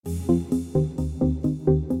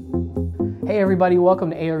Hey everybody, welcome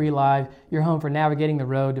to ARE Live, your home for navigating the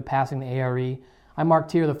road to passing the ARE. I'm Mark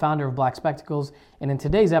Tier, the founder of Black Spectacles, and in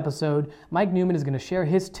today's episode, Mike Newman is going to share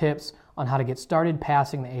his tips on how to get started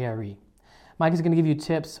passing the ARE. Mike is going to give you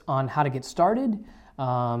tips on how to get started.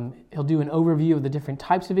 He'll do an overview of the different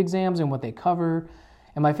types of exams and what they cover,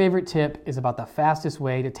 and my favorite tip is about the fastest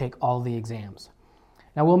way to take all the exams.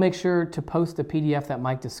 Now we'll make sure to post the PDF that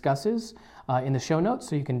Mike discusses in the show notes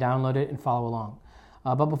so you can download it and follow along.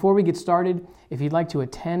 But before we get started, if you'd like to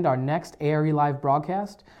attend our next ARE Live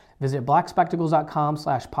broadcast, visit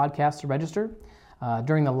blackspectacles.com/podcast to register.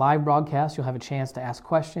 During the live broadcast, you'll have a chance to ask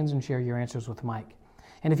questions and share your answers with Mike.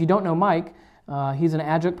 And if you don't know Mike, he's an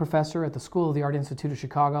adjunct professor at the School of the Art Institute of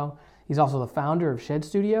Chicago. He's also the founder of Shed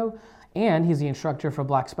Studio, and he's the instructor for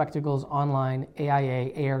Black Spectacles' online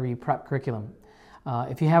AIA ARE prep curriculum.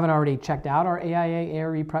 If you haven't already checked out our AIA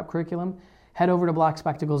ARE prep curriculum, head over to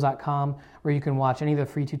blackspectacles.com where you can watch any of the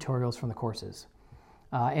free tutorials from the courses.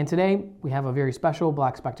 And today, we have a very special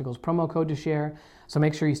Black Spectacles promo code to share, so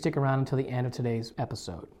make sure you stick around until the end of today's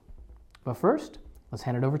episode. But first, let's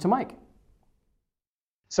hand it over to Mike.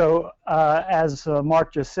 So as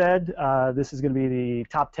Mark just said, this is going to be the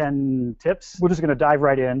top 10 tips. We're just going to dive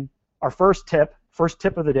right in. Our first tip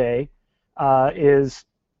of the day, is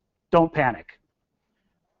don't panic.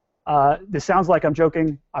 This sounds like I'm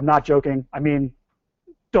joking. I'm not joking. I mean,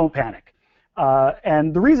 don't panic.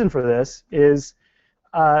 And the reason for this is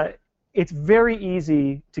it's very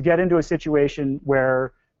easy to get into a situation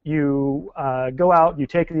where you go out, you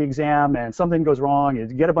take the exam, and something goes wrong. You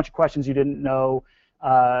get a bunch of questions you didn't know,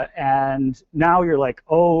 and now you're like,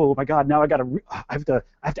 oh my God, now I have to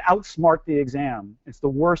outsmart the exam. It's the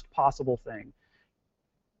worst possible thing.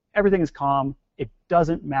 Everything is calm. It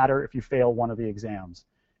doesn't matter if you fail one of the exams.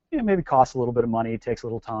 It maybe costs a little bit of money, takes a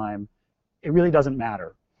little time. It really doesn't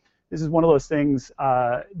matter. This is one of those things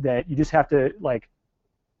that you just have to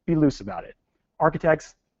be loose about it.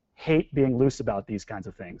 Architects hate being loose about these kinds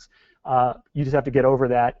of things. You just have to get over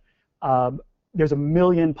that. There's a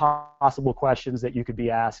million possible questions that you could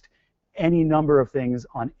be asked, any number of things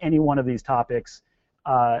on any one of these topics.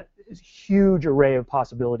 There's a huge array of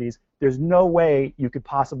possibilities. There's no way you could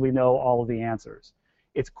possibly know all of the answers.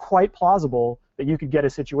 It's quite plausible that you could get a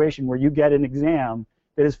situation where you get an exam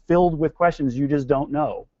that is filled with questions you just don't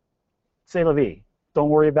know. C'est la vie. Don't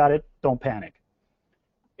worry about it. Don't panic.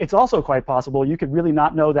 It's also quite possible you could really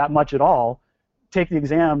not know that much at all, take the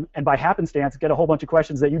exam, and by happenstance get a whole bunch of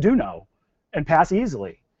questions that you do know and pass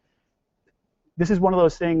easily. This is one of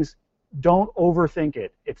those things, don't overthink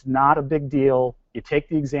it. It's not a big deal. You take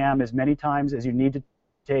the exam as many times as you need to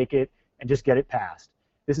take it and just get it passed.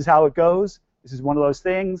 This is how it goes. This is one of those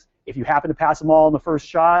things. If you happen to pass them all in the first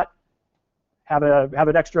shot, have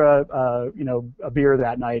an extra a beer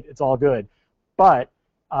that night. It's all good. But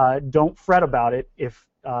don't fret about it if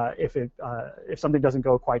something doesn't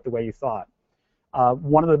go quite the way you thought.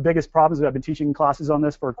 One of the biggest problems, I've been teaching classes on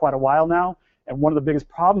this for quite a while now, and one of the biggest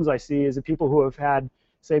problems I see is that people who have had,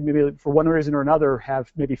 say, maybe for one reason or another,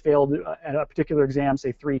 have maybe failed at a particular exam,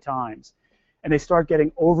 say 3 times. And they start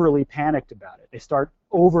getting overly panicked about it. They start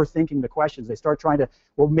overthinking the questions. They start trying to,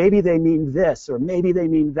 well, maybe they mean this, or maybe they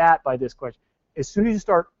mean that by this question. As soon as you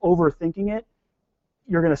start overthinking it,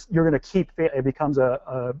 you're gonna keep it becomes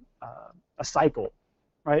a cycle,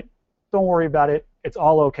 right? Don't worry about it. It's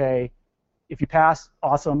all okay. If you pass,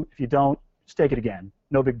 awesome. If you don't, just take it again.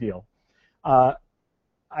 No big deal. I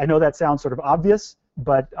know that sounds sort of obvious,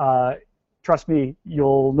 but trust me,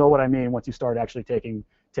 you'll know what I mean once you start actually taking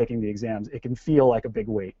the exams. It can feel like a big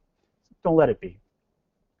weight. Don't let it be.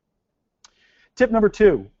 Tip number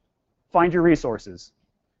 2, find your resources.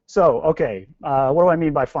 So, okay, what do I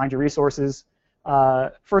mean by find your resources?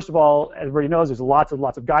 First of all, everybody knows there's lots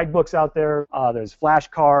of guidebooks out there. There's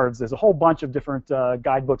flashcards. There's a whole bunch of different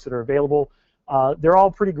guidebooks that are available. They're all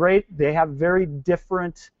pretty great. They have very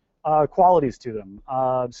different qualities to them.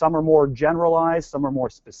 Some are more generalized. Some are more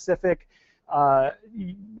specific.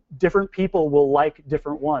 Different people will like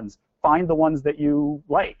different ones. Find the ones that you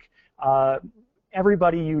like.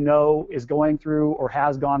 Everybody you know is going through or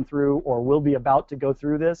has gone through or will be about to go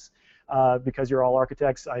through this because you're all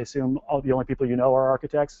architects. I assume the only people you know are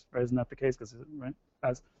architects, right? Isn't that the case? Right?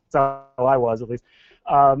 That's how I was, at least.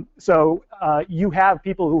 So you have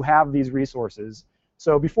people who have these resources.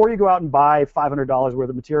 So before you go out and buy $500 worth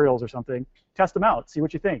of materials or something, test them out. See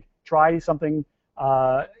what you think. Try something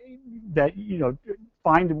that,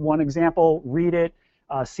 find one example, read it,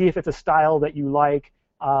 see if it's a style that you like,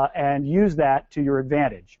 and use that to your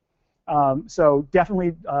advantage. So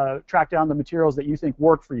definitely track down the materials that you think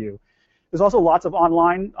work for you. There's also lots of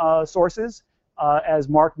online sources. as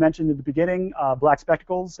Mark mentioned at the beginning, Black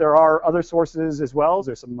Spectacles. There are other sources as well.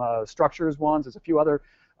 There's some structures ones. There's a few other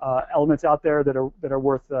elements out there that are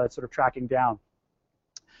worth sort of tracking down.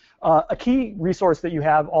 A key resource that you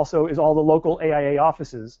have also is all the local AIA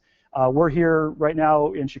offices. We're here right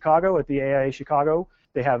now in Chicago at the AIA Chicago.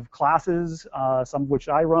 They have classes, some of which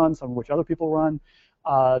I run, some of which other people run.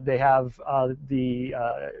 They have the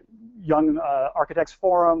Young Architects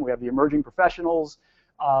Forum. We have the Emerging Professionals.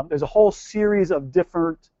 There's a whole series of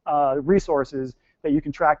different resources that you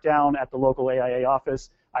can track down at the local AIA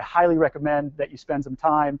office. I highly recommend that you spend some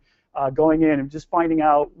time going in and just finding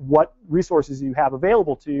out what resources you have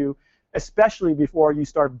available to you, especially before you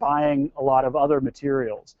start buying a lot of other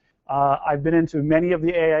materials. I've been into many of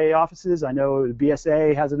the AIA offices. I know the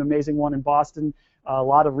BSA has an amazing one in Boston, a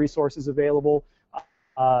lot of resources available.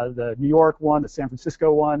 The New York one, the San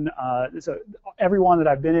Francisco one, so every one that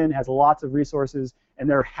I've been in has lots of resources, and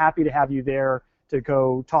they're happy to have you there to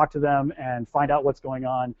go talk to them and find out what's going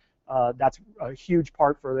on. That's a huge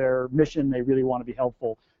part for their mission. They really want to be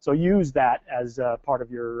helpful. So use that as part of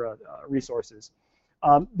your resources.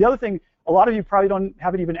 The other thing, a lot of you probably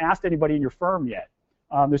haven't even asked anybody in your firm yet.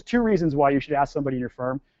 There's two reasons why you should ask somebody in your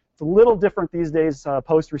firm. It's a little different these days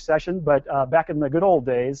post-recession, but back in the good old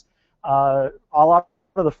days, a lot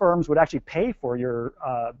of the firms would actually pay for your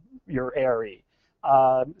ARE.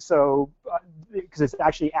 Because it's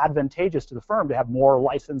actually advantageous to the firm to have more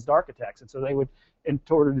licensed architects, and so they would, in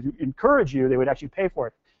order to encourage you, they would actually pay for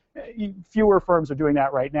it. Fewer firms are doing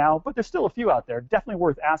that right now, but there's still a few out there, definitely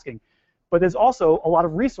worth asking. But there's also a lot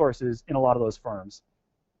of resources in a lot of those firms.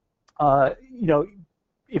 You know,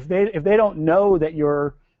 if they don't know that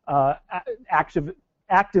you're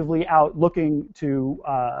actively out looking to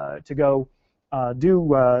go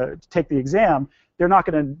take the exam, they're not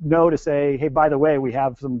going to know to say, hey, by the way, we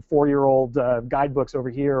have some 4-year-old guidebooks over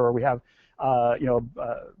here, or we have you know,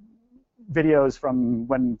 videos from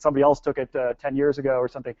when somebody else took it 10 years ago or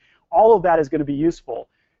something. All of that is going to be useful.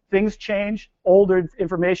 Things change. Older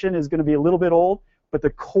information is going to be a little bit old, but the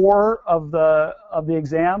core of the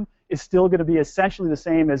exam is still going to be essentially the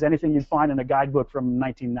same as anything you'd find in a guidebook from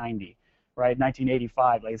 1990, right?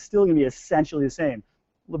 1985. Like, it's still going to be essentially the same.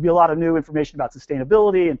 There'll be a lot of new information about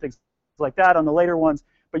sustainability and things like that on the later ones,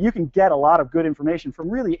 but you can get a lot of good information from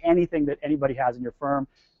really anything that anybody has in your firm.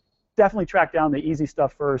 Definitely track down the easy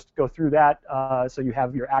stuff first. Go through that so you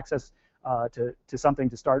have your access to something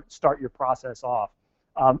to start your process off.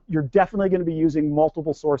 You're definitely going to be using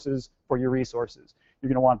multiple sources for your resources. You're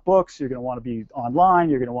going to want books. You're going to want to be online.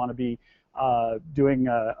 You're going to want to be doing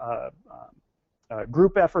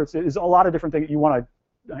group efforts. There's a lot of different things. You want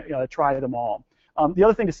to try them all. The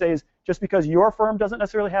other thing to say is, just because your firm doesn't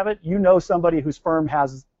necessarily have it, you know somebody whose firm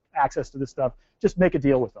has access to this stuff. Just make a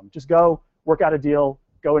deal with them. Just go work out a deal.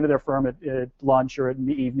 Go into their firm at lunch or in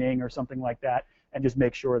the evening or something like that, and just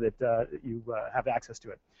make sure that you have access to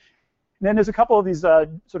it. And then there's a couple of these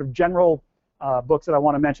sort of general books that I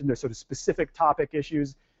want to mention. There's sort of specific topic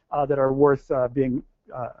issues that are worth being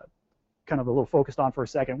kind of a little focused on for a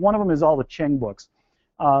second. One of them is all the Qing books.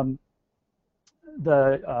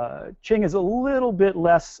 The Qing is a little bit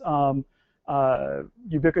less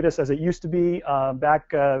ubiquitous as it used to be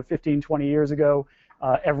back 15, 20 years ago.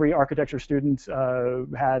 Every architecture student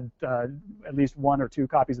had at least 1 or 2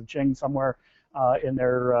 copies of Qing somewhere in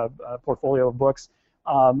their portfolio of books.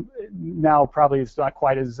 Now probably it's not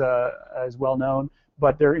quite as well known,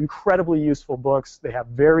 but they're incredibly useful books. They have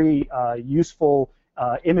very useful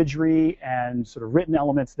imagery and sort of written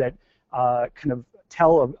elements that kind of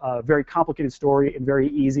tell a very complicated story in very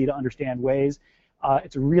easy to understand ways.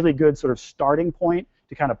 It's a really good sort of starting point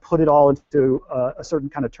to kind of put it all into a certain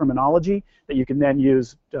kind of terminology that you can then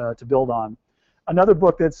use to build on. Another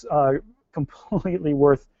book that's completely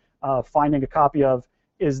worth finding a copy of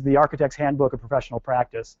is the Architect's Handbook of Professional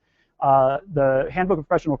Practice. The Handbook of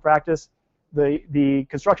Professional Practice, the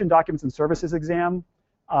Construction Documents and Services exam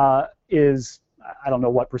is, I don't know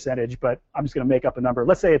what percentage, but I'm just going to make up a number.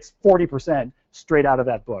 Let's say it's 40% straight out of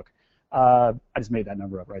that book. I just made that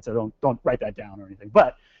number up, right? So don't write that down or anything.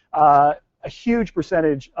 But a huge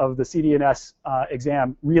percentage of the CD&S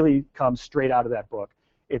exam really comes straight out of that book.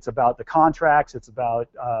 It's about the contracts. It's about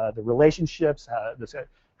the relationships,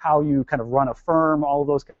 how you kind of run a firm, all of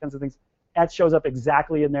those kinds of things. That shows up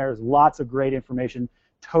exactly in there. There's lots of great information,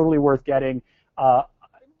 totally worth getting.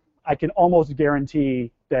 I can almost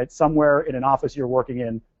guarantee that somewhere in an office you're working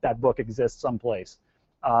in, that book exists someplace.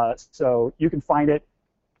 So you can find it.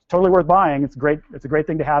 Totally worth buying. It's great. It's a great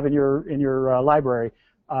thing to have in your library.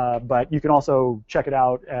 But you can also check it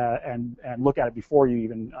out and look at it before you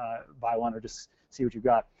even buy one, or just see what you've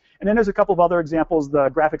got. And then there's a couple of other examples. The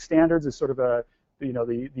graphic standards is sort of a,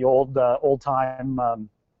 the old time.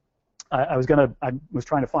 I was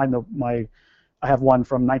trying to find I have one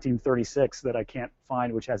from 1936 that I can't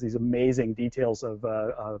find, which has these amazing details of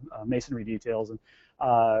masonry details, and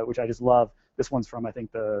which I just love. This one's from, I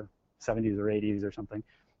think, the 70s or 80s or something.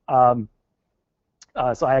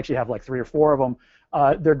 So I actually have like 3 or 4 of them.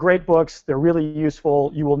 They're great books. They're really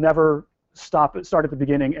useful. You will never start at the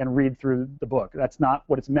beginning and read through the book. That's not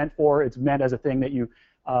what it's meant for. It's meant as a thing that you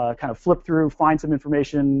kind of flip through, find some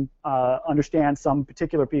information, understand some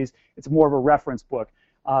particular piece. It's more of a reference book.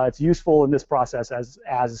 It's useful in this process as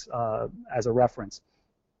a reference.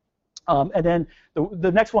 And then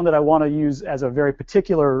the next one that I want to use as a very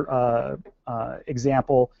particular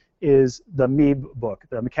example is the MEEB book,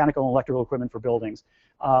 the Mechanical and Electrical Equipment for Buildings.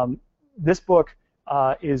 This book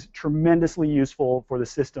is tremendously useful for the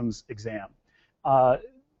systems exam.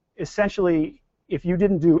 Essentially, if you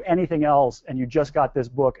didn't do anything else and you just got this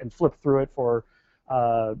book and flipped through it for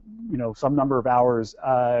some number of hours,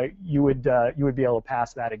 you would be able to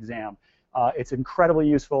pass that exam. It's incredibly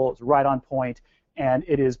useful. It's right on point, and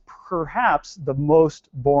it is perhaps the most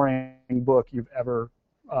boring book you've ever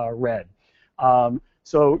read.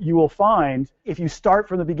 So you will find if you start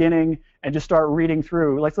from the beginning and just start reading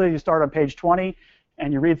through, let's say you start on page 20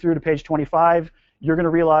 and you read through to page 25, you're going to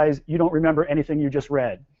realize you don't remember anything you just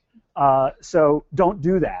read. So don't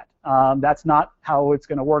do that. That's not how it's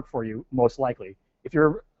going to work for you, most likely. If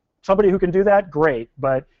you're somebody who can do that, great,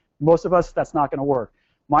 but most of us, that's not going to work.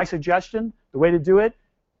 My suggestion, the way to do it,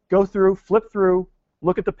 go through, flip through,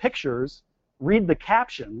 look at the pictures, read the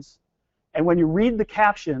captions, and when you read the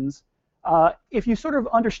captions, if you sort of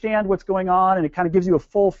understand what's going on and it kind of gives you a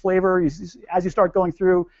full flavor, as you start going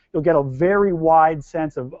through, you'll get a very wide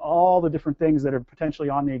sense of all the different things that are potentially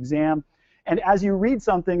on the exam. And as you read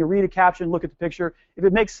something or read a caption, look at the picture, if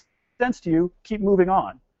it makes sense to you, keep moving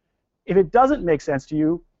on. If it doesn't make sense to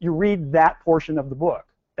you, you read that portion of the book,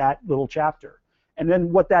 that little chapter. And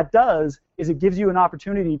then what that does is it gives you an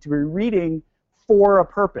opportunity to be reading for a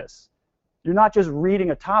purpose. You're not just reading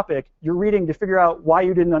a topic, you're reading to figure out why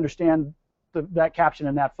you didn't understand that caption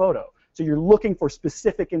in that photo. So you're looking for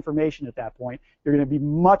specific information at that point. You're going to be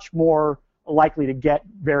much more likely to get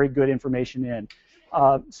very good information in.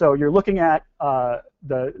 So you're looking at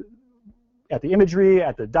the imagery,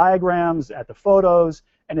 at the diagrams, at the photos,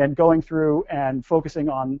 and then going through and focusing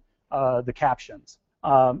on the captions.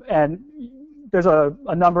 And there's a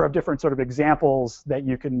number of different sort of examples that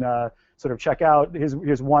you can sort of check out.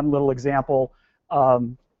 Here's one little example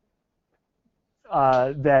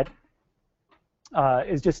that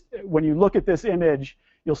is just, when you look at this image,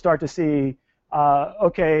 you'll start to see,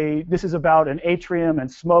 okay, this is about an atrium and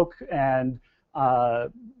smoke and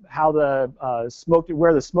how the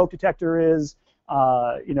where the smoke detector is.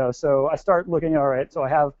 So I start looking, all right, so I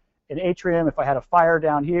have an atrium. If I had a fire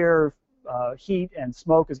down here, heat and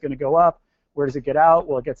smoke is going to go up. Where does it get out?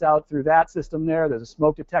 Well, it gets out through that system there. There's a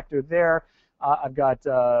smoke detector there. I've got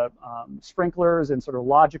sprinklers in sort of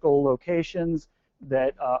logical locations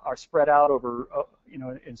that are spread out over,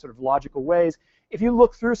 in sort of logical ways. If you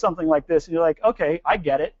look through something like this and you're like, okay, I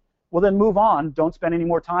get it, well then move on. Don't spend any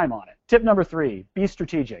more time on it. Tip number 3, be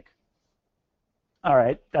strategic. All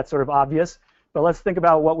right, that's sort of obvious, but let's think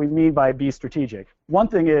about what we mean by be strategic. One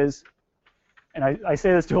thing is, and I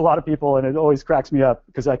say this to a lot of people, and it always cracks me up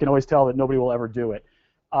because I can always tell that nobody will ever do it.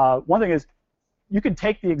 One thing is, you can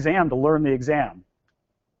take the exam to learn the exam.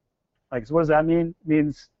 Like, so what does that mean? It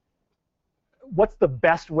means, what's the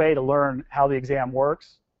best way to learn how the exam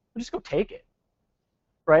works? Well, just go take it,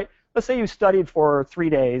 right? Let's say you studied for 3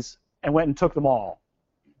 days and went and took them all.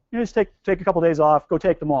 You just take a couple days off, go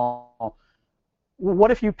take them all. Well,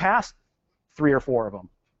 what if you passed 3 or 4 of them?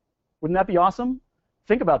 Wouldn't that be awesome?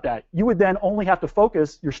 Think about that. You would then only have to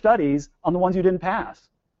focus your studies on the ones you didn't pass.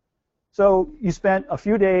 So you spent a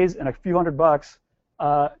few days and a few $100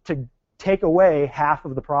 to take away half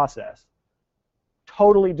of the process.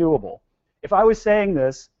 Totally doable. If I was saying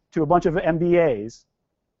this to a bunch of MBAs,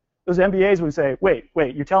 those MBAs would say, wait,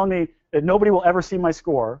 you're telling me that nobody will ever see my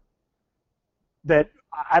score, that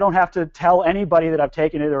I don't have to tell anybody that I've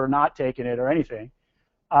taken it or not taken it or anything.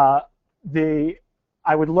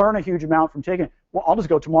 I would learn a huge amount from taking it. Well, I'll just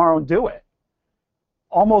go tomorrow and do it.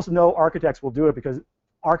 Almost no architects will do it because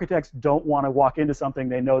architects don't want to walk into something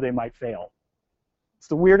they know they might fail. It's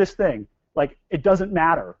the weirdest thing. Like, it doesn't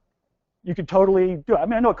matter. You could totally do it. I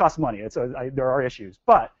mean, I know it costs money. There are issues.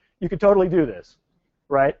 But you could totally do this,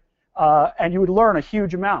 right? And you would learn a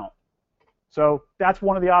huge amount. So that's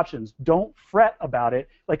one of the options. Don't fret about it.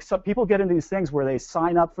 Like, some people get into these things where they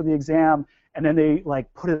sign up for the exam and then they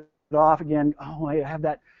like put it off again. Oh, I have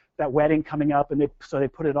that that wedding coming up, and so they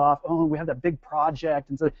put it off. Oh, we have that big project,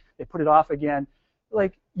 and so they put it off again.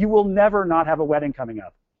 Like, you will never not have a wedding coming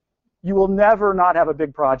up. You will never not have a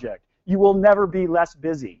big project. You will never be less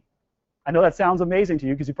busy. I know that sounds amazing to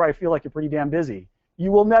you because you probably feel like you're pretty damn busy.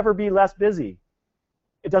 You will never be less busy.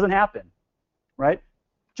 It doesn't happen, right?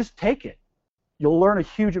 Just take it. You'll learn a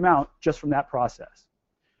huge amount just from that process.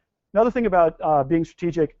 Another thing about being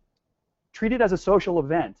strategic, treat it as a social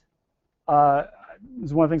event. This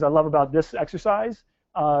is one of the things I love about this exercise.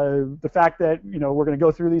 The fact that we're going to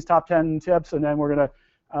go through these top 10 tips, and then we're going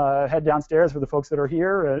to head downstairs for the folks that are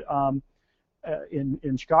here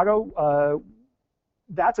in Chicago.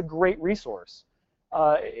 That's a great resource.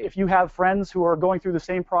 If you have friends who are going through the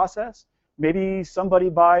same process, maybe somebody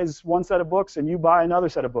buys one set of books and you buy another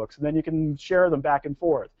set of books, and then you can share them back and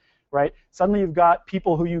forth, right? Suddenly you've got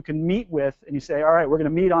people who you can meet with, and you say, all right, we're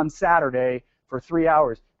going to meet on Saturday for 3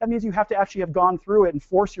 hours. That means you have to actually have gone through it and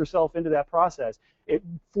force yourself into that process. It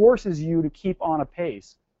forces you to keep on a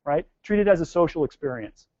pace, right? Treat it as a social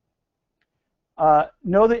experience.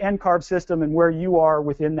 Know the NCARB system and where you are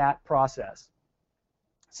within that process.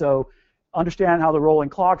 So understand how the rolling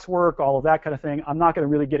clocks work, all of that kind of thing. I'm not going to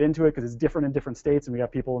really get into it because it's different in different states and we have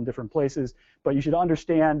people in different places, but you should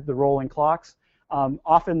understand the rolling clocks.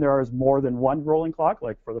 Often there is more than one rolling clock,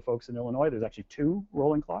 like for the folks in Illinois, there's actually 2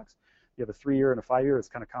 rolling clocks. You have a 3-year and a 5-year, it's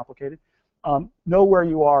kind of complicated. Know where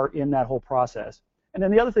you are in that whole process. And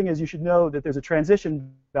then the other thing is you should know that there's a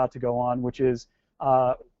transition about to go on, which is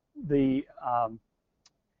the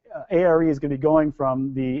ARE is going to be going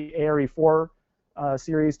from the ARE 4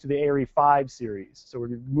 series to the ARE 5 series. So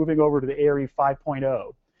we're moving over to the ARE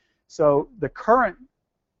 5.0. So the current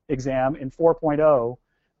exam in 4.0,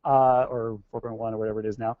 or 4.1 or whatever it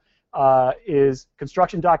is now, is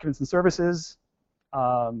construction documents and services.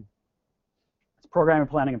 It's programming,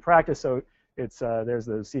 planning, and practice. So it's there's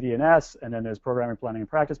the CD&S, and then there's programming, planning, and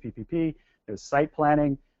practice, PPP. There's site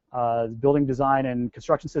planning, building design and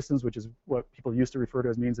construction systems, which is what people used to refer to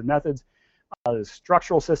as means and methods. There's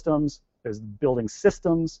structural systems, there's building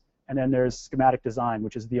systems, and then there's schematic design,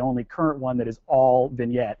 which is the only current one that is all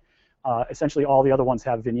vignette. Essentially, all the other ones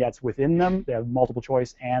have vignettes within them. They have multiple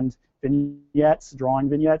choice and vignettes, drawing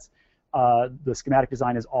vignettes. The schematic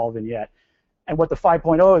design is all vignette. And what the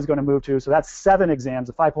 5.0 is going to move to, so that's 7 exams.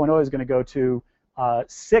 The 5.0 is going to go to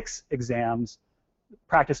 6 exams: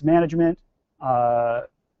 practice management,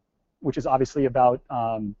 which is obviously about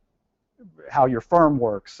how your firm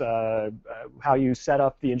works, how you set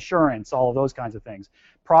up the insurance, all of those kinds of things.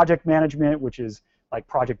 Project management, which is like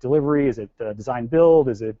project delivery. Is it design build?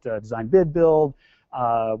 Is it design bid build?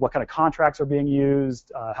 What kind of contracts are being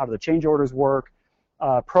used? How do the change orders work?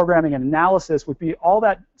 Programming and analysis would be all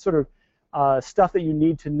that sort of stuff that you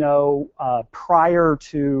need to know prior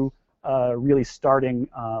to really starting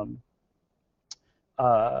an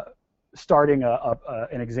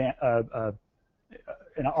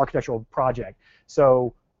architectural project.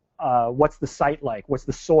 So what's the site like? What's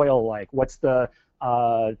the soil like? What's the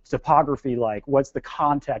topography like? What's the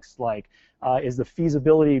context like? Is the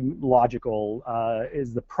feasibility logical?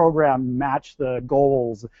 Is the program match the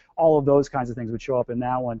goals? All of those kinds of things would show up in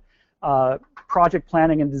that one. Project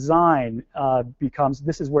planning and design becomes,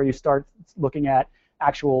 this is where you start looking at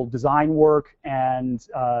actual design work and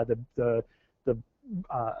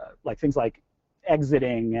like things like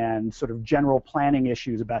exiting and sort of general planning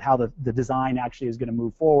issues about how the design actually is going to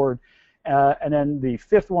move forward. And then the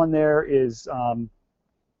 5th one there is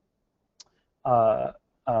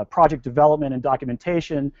project development and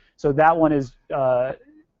documentation. So that one is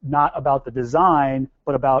not about the design,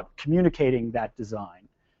 but about communicating that design,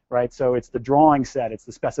 right? So it's the drawing set, it's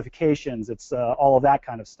the specifications, it's all of that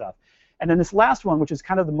kind of stuff. And then this last one, which is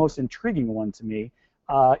kind of the most intriguing one to me,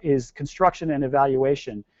 is construction and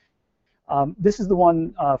evaluation. This is the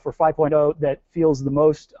one for 5.0 that feels the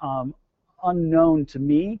most unknown to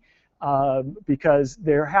me because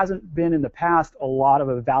there hasn't been in the past a lot of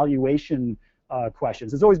evaluation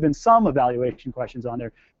questions. There's always been some evaluation questions on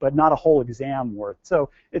there, but not a whole exam worth. So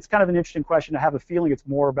it's kind of an interesting question. I have a feeling it's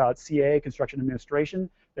more about CA, construction administration,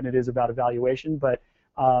 than it is about evaluation, but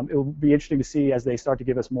it will be interesting to see as they start to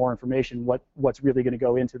give us more information what's really going to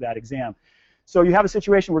go into that exam. So you have a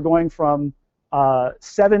situation we're going from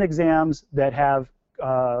 7 exams that have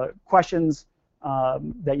questions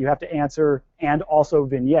that you have to answer and also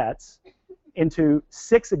vignettes into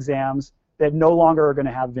 6 exams that no longer are going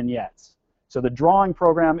to have vignettes. So the drawing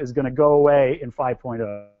program is going to go away in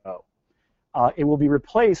 5.0. It will be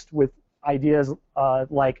replaced with ideas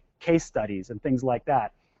like case studies and things like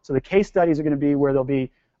that. So the case studies are going to be where there'll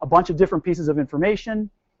be a bunch of different pieces of information.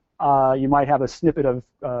 You might have a snippet of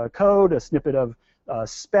code, a snippet of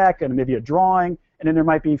spec and maybe a drawing, and then there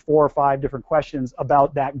might be 4 or 5 different questions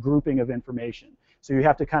about that grouping of information. So you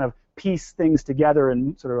have to kind of piece things together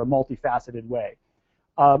in sort of a multifaceted way.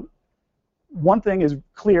 One thing is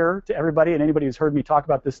clear to everybody, and anybody who's heard me talk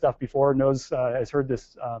about this stuff before has heard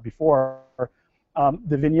this before.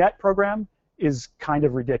 The vignette program is kind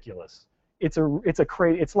of ridiculous. It's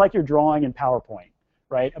like you're drawing in PowerPoint,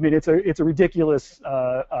 right? I mean, it's a ridiculous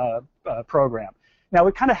program. Now,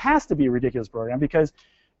 it kind of has to be a ridiculous program because,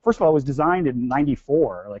 first of all, it was designed in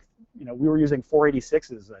 '94. Like, you know, we were using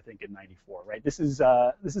 486s, I think, in '94, right? This is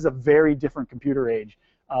a very different computer age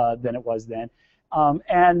than it was then,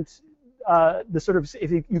 the sort of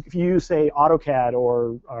if you use, say, AutoCAD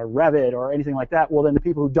or Revit or anything like that, well, then the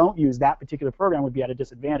people who don't use that particular program would be at a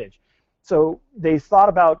disadvantage. So they thought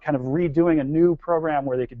about kind of redoing a new program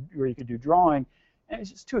where you could do drawing, and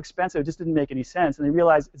it's just too expensive. It just didn't make any sense. And they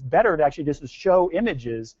realized it's better to actually just show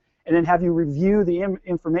images and then have you review the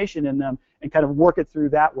information in them and kind of work it through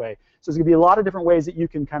that way. So there's going to be a lot of different ways that you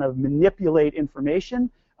can kind of manipulate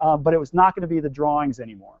information, but it was not going to be the drawings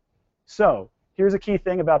anymore. So here's a key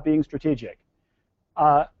thing about being strategic.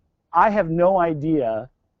 I have no idea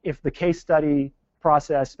if the case study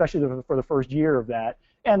process, especially for the first year of that,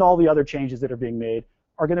 and all the other changes that are being made,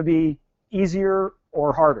 are going to be easier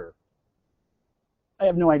or harder. I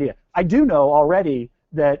have no idea. I do know already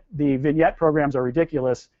that the vignette programs are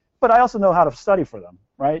ridiculous, but I also know how to study for them,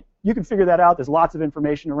 right? You can figure that out. There's lots of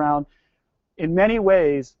information around. In many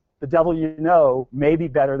ways, the devil you know may be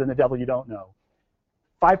better than the devil you don't know.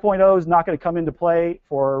 5.0 is not going to come into play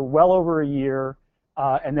for well over a year,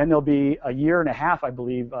 and then there'll be a year and a half, I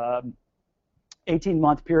believe,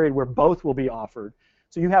 18-month period where both will be offered.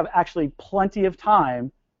 So you have actually plenty of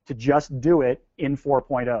time to just do it in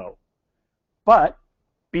 4.0. But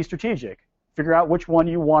be strategic. Figure out which one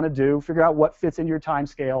you want to do. Figure out what fits into your time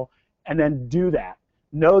scale, and then do that.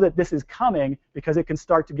 Know that this is coming because it can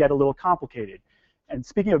start to get a little complicated. And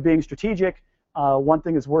speaking of being strategic, one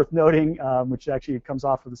thing is worth noting, which actually comes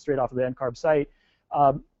straight off of the NCARB site.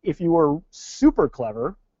 If you were super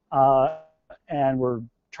clever and were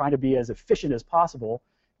trying to be as efficient as possible,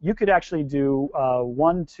 you could actually do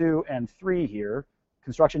 1, 2, and 3 here: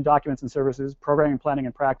 construction documents and services, programming, planning,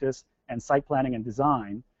 and practice, and site planning and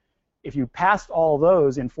design. If you passed all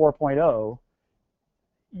those in 4.0,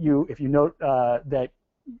 if you note that,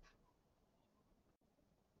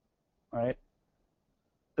 right,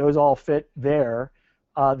 those all fit there.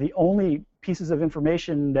 The only pieces of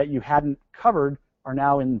information that you hadn't covered are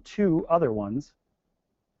now in 2 other ones.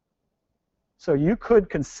 So you could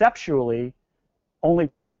conceptually only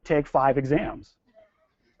take 5 exams.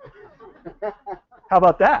 How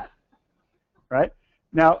about that? Right?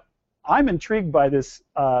 Now, I'm intrigued by these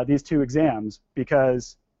 2 exams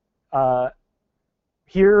because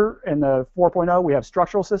here in the 4.0 we have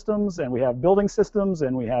structural systems, and we have building systems,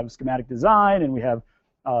 and we have schematic design, and we have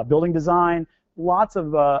building design. Lots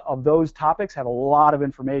of those topics have a lot of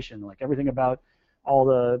information, like everything about all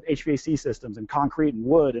the HVAC systems and concrete and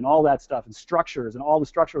wood and all that stuff, and structures and all the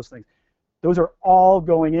structural things. Those are all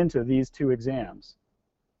going into these 2 exams.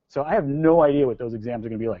 So I have no idea what those exams are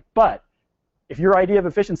going to be like. But if your idea of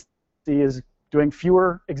efficiency is doing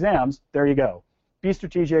fewer exams, there you go. Be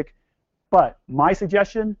strategic. But my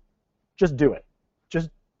suggestion, just do it. Just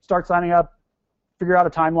start signing up. Figure out a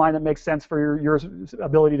timeline that makes sense for your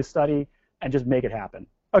ability to study, and just make it happen.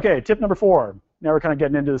 Okay, tip number 4. Now we're kind of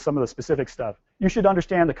getting into some of the specific stuff. You should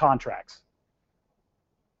understand the contracts.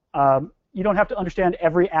 You don't have to understand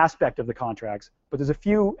every aspect of the contracts, but there's a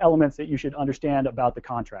few elements that you should understand about the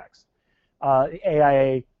contracts, the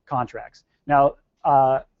AIA contracts. Now,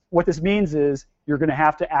 what this means is you're going to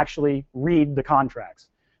have to actually read the contracts.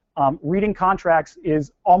 Reading contracts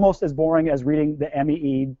is almost as boring as reading the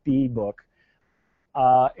MEEB book.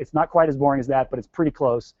 It's not quite as boring as that, but it's pretty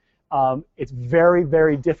close. It's very,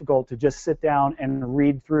 very difficult to just sit down and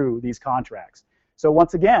read through these contracts. So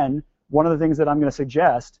once again, one of the things that I'm going to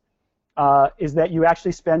suggest is that you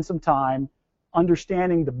actually spend some time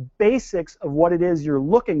understanding the basics of what it is you're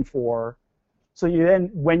looking for, so you then,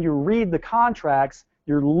 when you read the contracts,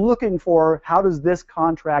 you're looking for how does this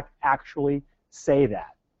contract actually say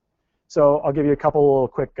that. So I'll give you a couple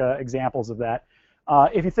of quick examples of that.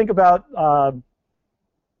 If you think about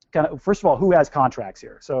first of all, who has contracts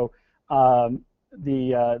here? So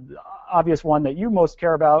the obvious one that you most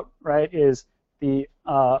care about, right, is the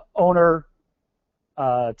owner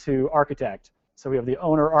to architect. So we have the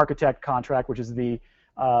owner-architect contract, which is the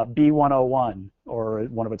B101, or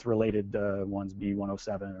one of its related ones,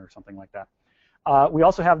 B107 or something like that. We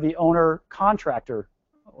also have the owner-contractor,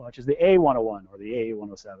 which is the A101 or the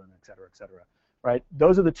A107, et cetera, et cetera. right?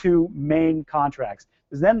 Those are the two main contracts.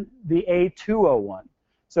 There's then the A201.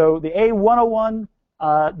 So the A101,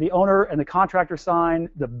 the owner and the contractor sign.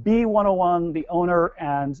 The B101, the owner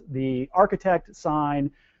and the architect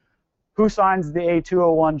sign. Who signs the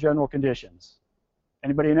A201 general conditions?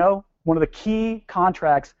 Anybody know? One of the key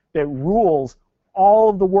contracts that rules all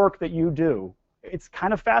of the work that you do. It's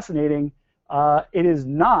kind of fascinating. It is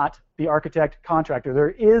not the architect-contractor. There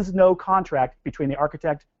is no contract between the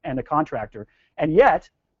architect and the contractor. And yet,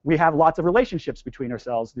 we have lots of relationships between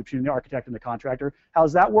ourselves, between the architect and the contractor. How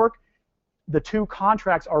does that work? The two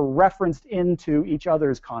contracts are referenced into each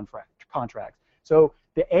other's contracts. So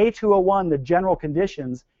the A201, the general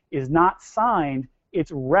conditions, is not signed.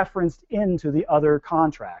 It's referenced into the other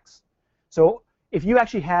contracts. So if you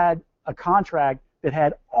actually had a contract that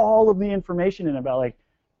had all of the information in it about, like,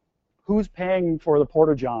 who's paying for the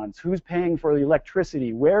porta-johns, who's paying for the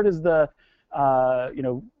electricity, where does the,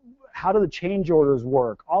 how do the change orders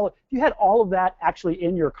work? If you had all of that actually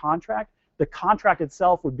in your contract, the contract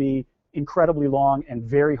itself would be incredibly long and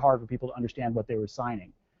very hard for people to understand what they were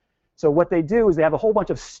signing. So what they do is they have a whole bunch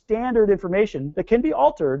of standard information that can be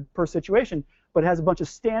altered per situation, but it has a bunch of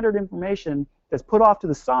standard information that's put off to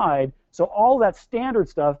the side. So all that standard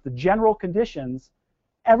stuff, the general conditions,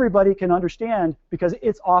 everybody can understand because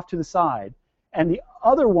it's off to the side. And the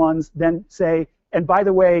other ones then say, and by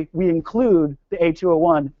the way, we include the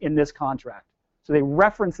A201 in this contract. So they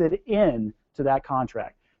reference it in to that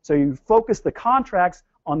contract. So you focus the contracts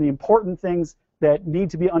on the important things that need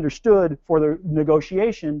to be understood for the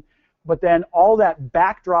negotiation, but then all that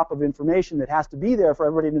backdrop of information that has to be there for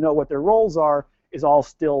everybody to know what their roles are is all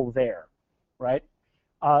still there, right?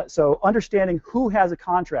 So understanding who has a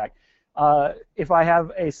contract. If I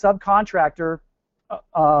have a subcontractor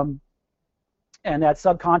and that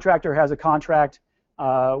subcontractor has a contract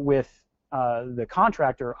with the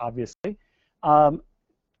contractor, obviously,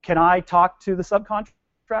 can I talk to the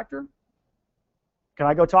subcontractor? Can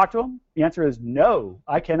I go talk to him? The answer is no,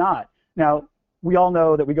 I cannot. Now, we all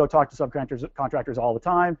know that we go talk to subcontractors all the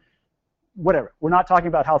time. Whatever. We're not talking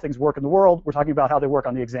about how things work in the world. We're talking about how they work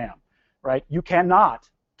on the exam, right? You cannot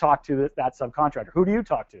talk to that subcontractor. Who do you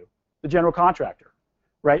talk to? The general contractor,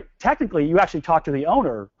 right? Technically, you actually talk to the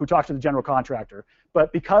owner who talks to the general contractor.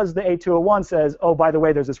 But because the A201 says, oh, by the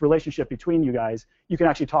way, there's this relationship between you guys, you can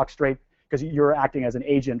actually talk straight because you're acting as an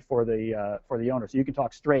agent for the owner. So you can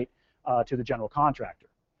talk straight to the general contractor,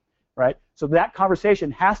 right? So that conversation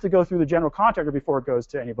has to go through the general contractor before it goes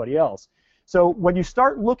to anybody else. So when you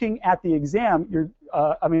start looking at the exam,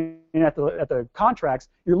 at the contracts,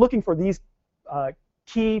 you're looking for these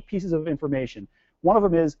key pieces of information. One of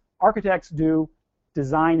them is architects do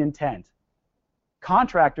design intent.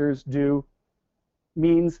 Contractors do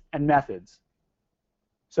means and methods.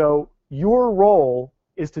 So your role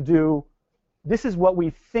is to do, this is what we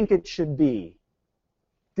think it should be.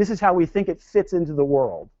 This is how we think it fits into the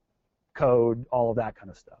world. Code, all of that kind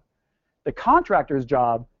of stuff. The contractor's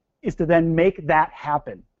job is to then make that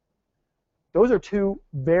happen. Those are two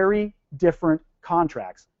very different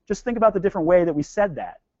contracts. Just think about the different way that we said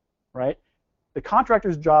that, right? The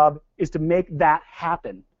contractor's job is to make that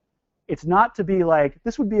happen. It's not to be like,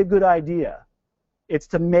 this would be a good idea. It's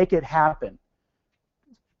to make it happen.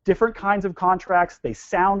 Different kinds of contracts, they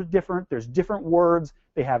sound different, there's different words,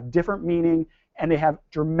 they have different meaning, and they have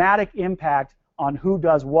dramatic impact on who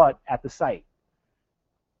does what at the site.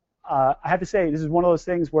 I have to say, this is one of those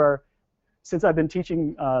things where, since I've been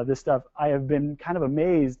teaching this stuff, I have been kind of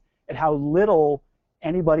amazed at how little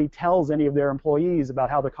anybody tells any of their employees about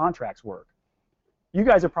how the contracts work. You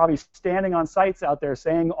guys are probably standing on sites out there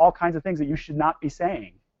saying all kinds of things that you should not be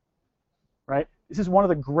saying, right? This is one of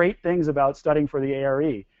the great things about studying for the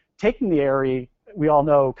ARE. Taking the ARE, we all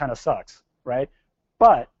know, kind of sucks, right?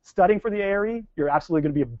 But studying for the ARE, you're absolutely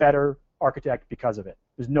going to be a better architect because of it.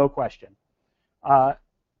 There's no question.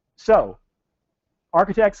 So,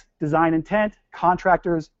 architects, design intent,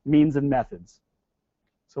 contractors, means and methods.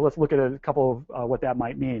 So let's look at a couple of what that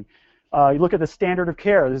might mean. You look at the standard of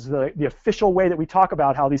care. This is the official way that we talk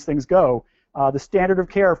about how these things go. The standard of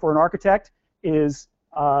care for an architect is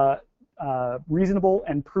reasonable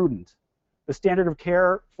and prudent. The standard of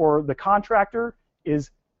care for the contractor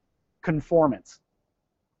is conformance.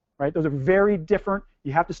 Right? Those are very different.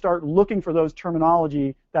 You have to start looking for those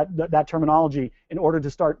terminology, that terminology, in order to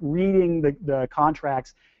start reading the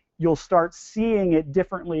contracts. You'll start seeing it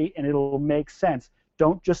differently, and it'll make sense.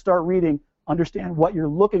 Don't just start reading. Understand what you're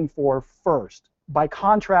looking for first. By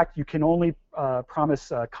contract, you can only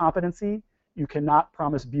promise competency. You cannot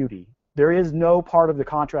promise beauty. There is no part of the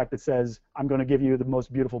contract that says, I'm going to give you the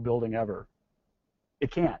most beautiful building ever.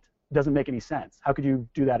 It can't. It doesn't make any sense. How could you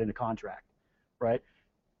do that in a contract? right?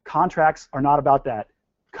 Contracts are not about that.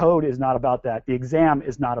 Code is not about that. The exam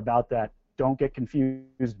is not about that. Don't get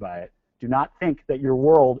confused by it. Do not think that your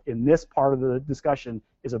world in this part of the discussion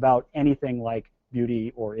is about anything like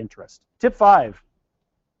beauty or interest. Tip 5,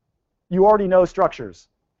 you already know structures.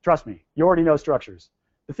 Trust me, you already know structures.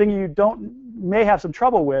 The thing you may have some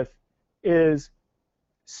trouble with is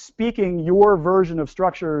speaking your version of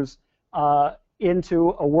structures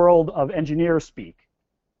into a world of engineer speak,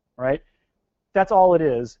 right? That's all it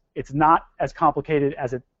is. It's not as complicated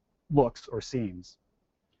as it looks or seems.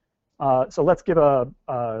 So let's give a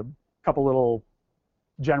couple little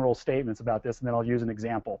general statements about this, and then I'll use an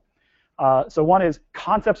example. So one is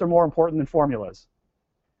concepts are more important than formulas.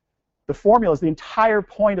 The formulas, the entire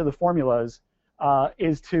point of the formulas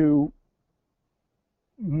is to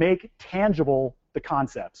make tangible the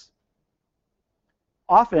concepts.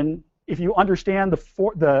 Often, if you understand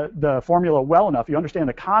the formula well enough, you understand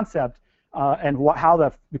the concept and how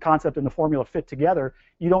the concept and the formula fit together,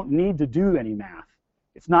 you don't need to do any math.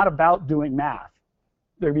 It's not about doing math.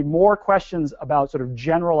 There'll be more questions about sort of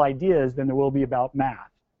general ideas than there will be about math.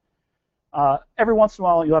 Every once in a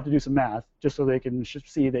while, you'll have to do some math just so they can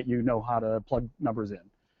see that you know how to plug numbers in.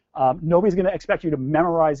 Nobody's going to expect you to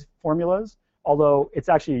memorize formulas, although it's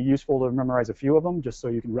actually useful to memorize a few of them just so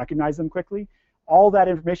you can recognize them quickly. All that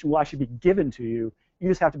information will actually be given to you. You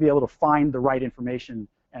just have to be able to find the right information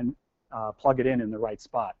and plug it in the right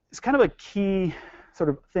spot. It's kind of a key sort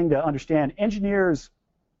of thing to understand. Engineers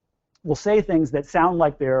will say things that sound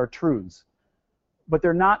like they're truths, but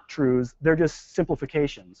they're not truths. They're just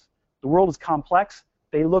simplifications. The world is complex.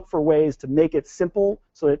 They look for ways to make it simple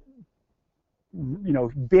so that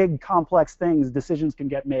big, complex things, decisions can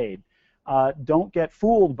get made. Don't get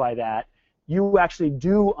fooled by that. You actually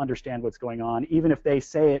do understand what's going on, even if they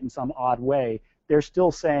say it in some odd way. They're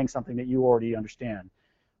still saying something that you already understand.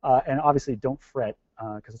 And obviously, don't fret,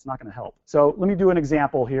 because it's not going to help. So let me do an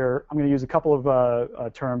example here. I'm going to use a couple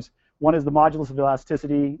of terms. One is the modulus of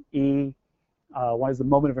elasticity, E. One is the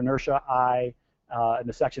moment of inertia, I. And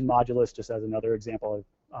the section modulus, just as another example,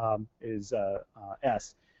 is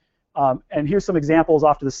S. And here's some examples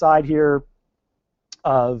off to the side here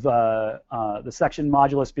of the section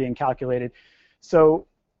modulus being calculated. So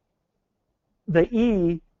the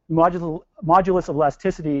E, modulus of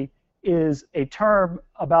elasticity, is a term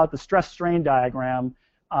about the stress-strain diagram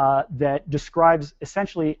that describes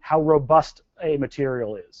essentially how robust a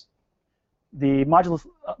material is. The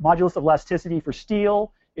modulus of elasticity for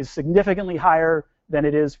steel is significantly higher than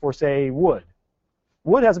it is for, say, wood.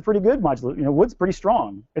 Wood has a pretty good modulus. Wood's pretty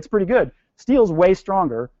strong. It's pretty good. Steel's way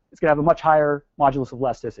stronger. It's going to have a much higher modulus of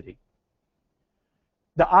elasticity.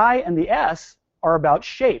 The I and the S are about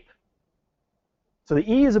shape. So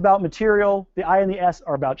the E is about material. The I and the S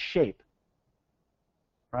are about shape.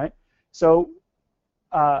 Right? So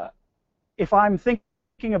if I'm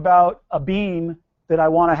thinking about a beam that I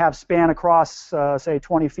want to have span across, say,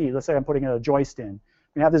 20 feet. Let's say I'm putting a joist in.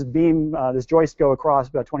 We have this beam, this joist go across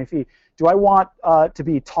about 20 feet. Do I want to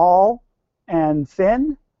be tall and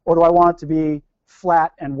thin, or do I want it to be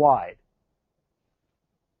flat and wide?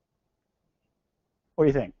 What do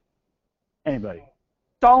you think? Anybody?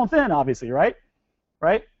 Tall and thin, obviously, right?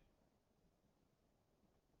 Right?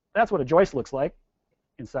 That's what a joist looks like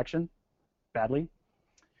in section, badly.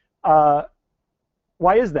 Why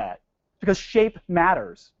is that? Because shape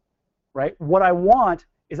matters, right? What I want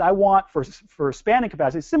is for spanning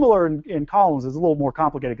capacity, similar in columns, is a little more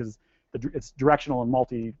complicated because it's directional and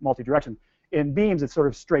multi-direction. In beams, it's sort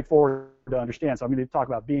of straightforward to understand, so I'm going to talk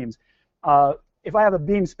about beams. If I have a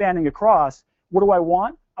beam spanning across, what do I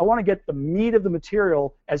want? I want to get the meat of the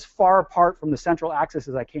material as far apart from the central axis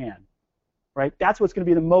as I can, right? That's what's going to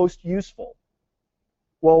be the most useful.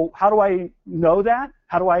 Well, how do I know that?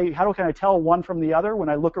 How can I tell one from the other when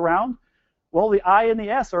I look around? Well, the I and the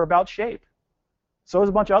S are about shape. So is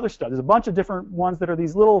a bunch of other stuff. There's a bunch of different ones that are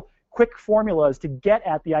these little quick formulas to get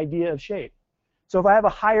at the idea of shape. So if I have a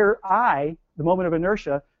higher I, the moment of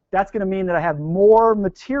inertia, that's going to mean that I have more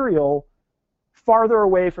material farther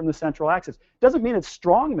away from the central axis. Doesn't mean it's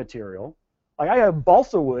strong material. Like I have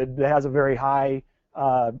balsa wood that has a very high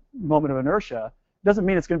moment of inertia. Doesn't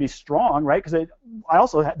mean it's going to be strong, right? Because I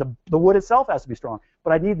also have the wood itself has to be strong.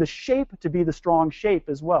 But I need the shape to be the strong shape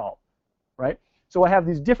as well, right? So I have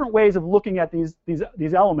these different ways of looking at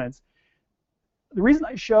these elements. The reason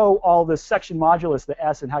I show all this section modulus, the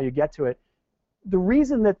S, and how you get to it, the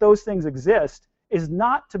reason that those things exist is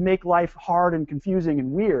not to make life hard and confusing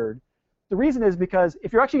and weird. The reason is because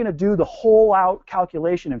if you're actually going to do the whole out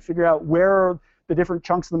calculation and figure out where the different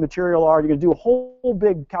chunks of the material are, you're going to do a whole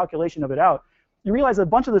big calculation of it out, you realize that a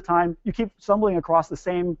bunch of the time you keep stumbling across the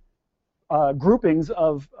same groupings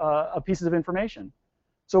of pieces of information.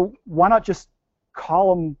 So why not just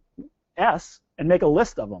call them S and make a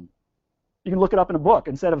list of them? You can look it up in a book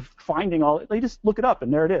instead of finding all. You just look it up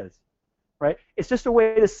and there it is, right? It's just a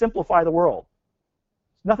way to simplify the world.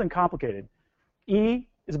 It's nothing complicated. E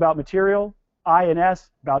is about material. I and S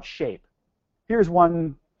about shape. Here's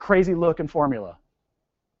one crazy looking formula,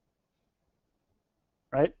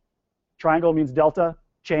 right? Triangle means delta,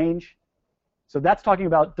 change. So that's talking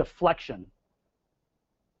about deflection.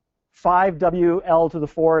 5WL to the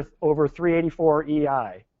fourth over 384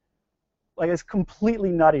 EI. Like, it's completely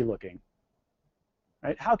nutty looking.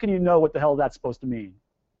 Right? How can you know what the hell that's supposed to mean?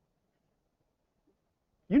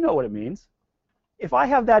 You know what it means. If I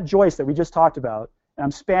have that joist that we just talked about, and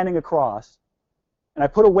I'm spanning across, and I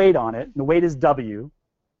put a weight on it, and the weight is W,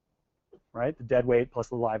 right? The dead weight plus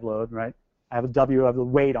the live load, right? I have a W, I have the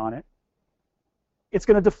weight on it. It's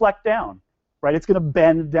going to deflect down, right? It's going to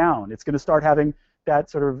bend down. It's going to start having that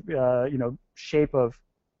sort of, shape of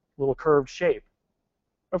little curved shape.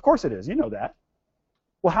 Of course it is. You know that.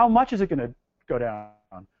 Well, how much is it going to go down?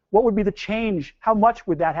 What would be the change? How much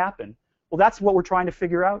would that happen? Well, that's what we're trying to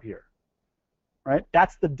figure out here, right?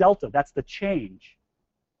 That's the delta. That's the change,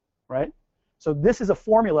 right? So this is a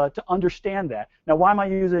formula to understand that. Now, why am I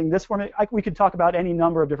using this formula? We could talk about any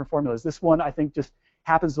number of different formulas. This one, I think, just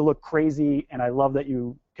happens to look crazy, and I love that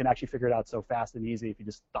you can actually figure it out so fast and easy if you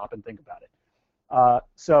just stop and think about it.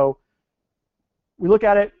 So we look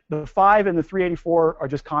at it. The 5 and the 384 are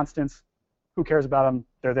just constants. Who cares about them?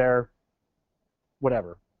 They're there.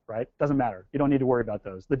 Whatever, right? Doesn't matter. You don't need to worry about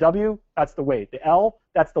those. The W, that's the weight. The L,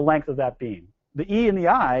 that's the length of that beam. The E and the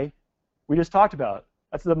I, we just talked about.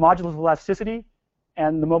 That's the modulus of elasticity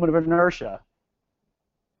and the moment of inertia.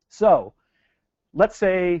 So let's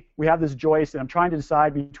say we have this joist, and I'm trying to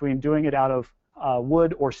decide between doing it out of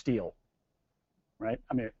wood or steel, right?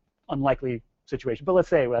 I mean, unlikely situation, but let's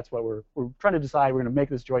say that's what we're trying to decide. We're going to make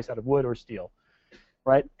this joist out of wood or steel,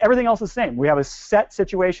 right? Everything else is the same. We have a set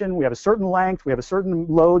situation. We have a certain length. We have a certain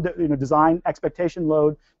load, design expectation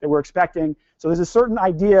load that we're expecting. So there's a certain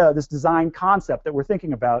idea, this design concept that we're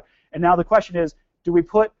thinking about. And now the question is, do we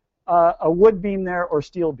put a wood beam there or a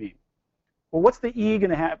steel beam? Well, what's the E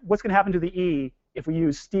going to have? What's going to happen to the E if we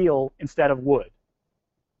use steel instead of wood?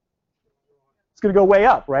 It's going to go way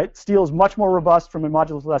up, right? Steel is much more robust from a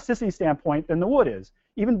modulus elasticity standpoint than the wood is.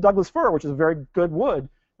 Even Douglas fir, which is a very good wood,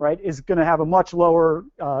 right, is going to have a much lower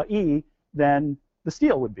E than the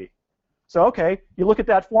steel would be. So, okay, you look at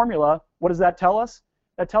that formula. What does that tell us?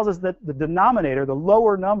 That tells us that the denominator, the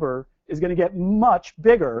lower number, is going to get much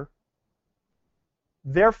bigger.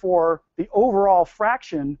 Therefore, the overall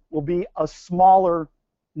fraction will be a smaller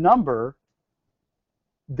number.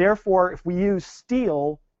 Therefore, if we use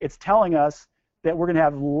steel, it's telling us that we're going to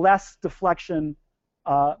have less deflection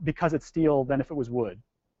because it's steel than if it was wood.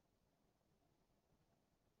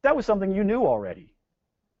 That was something you knew already.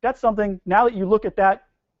 That's something, now that you look at that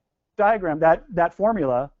diagram, that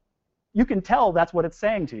formula, you can tell that's what it's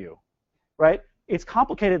saying to you, right? It's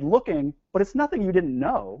complicated looking, but it's nothing you didn't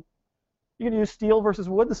know. You're going to use steel versus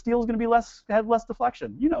wood. The steel is going to be have less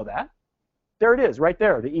deflection. You know that. There it is, right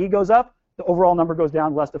there. The E goes up, the overall number goes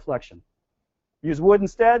down, less deflection. Use wood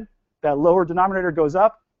instead. That lower denominator goes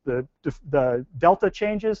up. The delta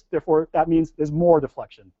changes. Therefore, that means there's more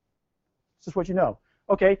deflection. This is what you know.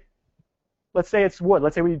 Okay, let's say it's wood.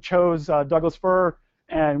 Let's say we chose Douglas fir,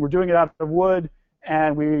 and we're doing it out of wood.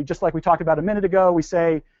 And we, just like we talked about a minute ago, we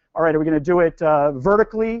say, all right, are we going to do it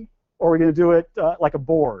vertically, or are we going to do it like a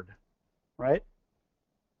board? Right?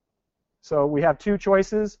 So we have two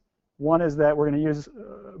choices. One is that we're going to use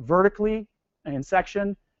vertically in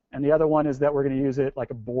section, and the other one is that we're going to use it like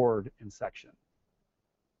a board in section.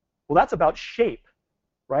 Well, that's about shape,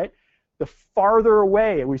 right? The farther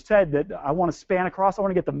away, we said that I want to span across, I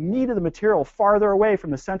want to get the meat of the material farther away from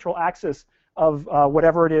the central axis of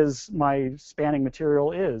whatever it is my spanning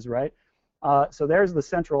material is, right? So there's the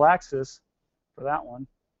central axis for that one.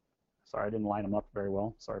 Sorry, I didn't line them up very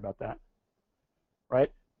well. Sorry about that. Right?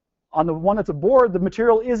 On the one that's a board, the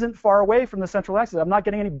material isn't far away from the central axis. I'm not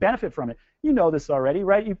getting any benefit from it. You know this already,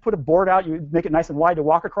 right? You put a board out, you make it nice and wide to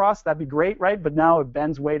walk across. That'd be great, right? But now it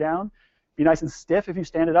bends way down. Be nice and stiff if you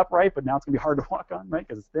stand it upright, but now it's going to be hard to walk on, right?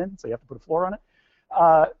 Because it's thin, so you have to put a floor on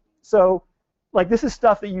it. So, like, this is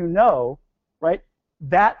stuff that you know, right?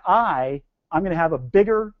 That I'm going to have a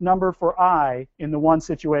bigger number for I in the one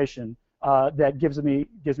situation that gives me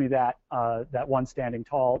that one standing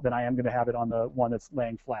tall than I am going to have it on the one that's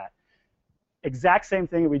laying flat. Exact same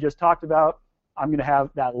thing that we just talked about. I'm going to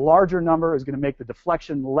have that larger number is going to make the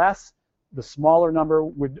deflection less. The smaller number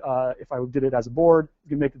would, if I did it as a board, is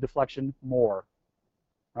going to make the deflection more,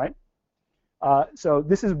 right? So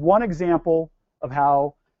this is one example of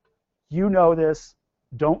how you know this.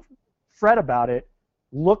 Don't fret about it.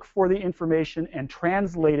 Look for the information and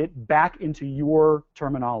translate it back into your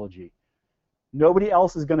terminology. Nobody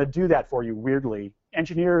else is going to do that for you, weirdly.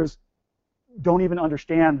 Engineers don't even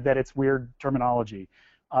understand that it's weird terminology.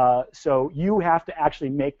 So you have to actually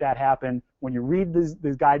make that happen. When you read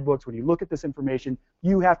these guidebooks, when you look at this information,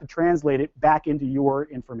 you have to translate it back into your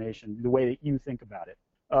information, the way that you think about it.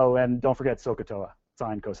 Oh, and don't forget SOHCAHTOA,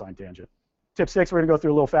 sine, cosine, tangent. Tip 6, we're going to go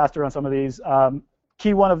through a little faster on some of these.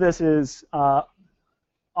 Key one of this is,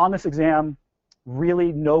 on this exam,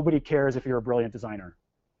 really nobody cares if you're a brilliant designer.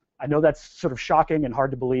 I know that's sort of shocking and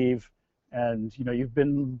hard to believe, and you've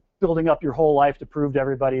been building up your whole life to prove to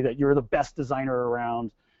everybody that you're the best designer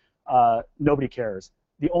around. Nobody cares.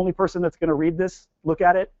 The only person that's going to read this, look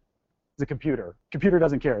at it, is a computer. Computer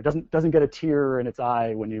doesn't care. It doesn't get a tear in its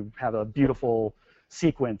eye when you have a beautiful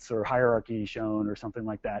sequence or hierarchy shown or something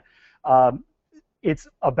like that. It's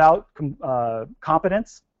about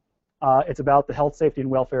competence. It's about the health, safety, and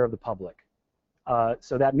welfare of the public.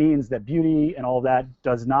 So that means that beauty and all of that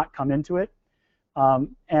does not come into it.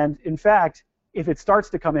 And in fact, if it starts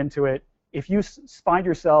to come into it, if you find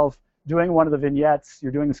yourself doing one of the vignettes,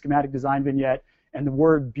 you're doing the schematic design vignette, and the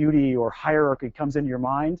word beauty or hierarchy comes into your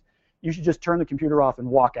mind, you should just turn the computer off and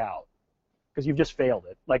walk out, because you've just failed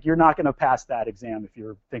it. Like, you're not going to pass that exam if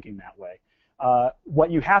you're thinking that way.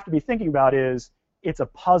 What you have to be thinking about is, it's a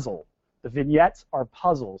puzzle. The vignettes are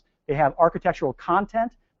puzzles. They have architectural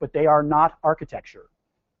content, but they are not architecture,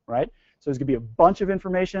 right? So there's going to be a bunch of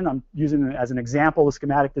information. I'm using as an example the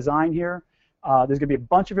schematic design here. There's going to be a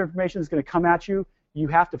bunch of information that's going to come at you. You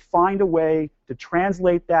have to find a way to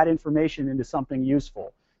translate that information into something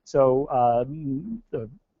useful. So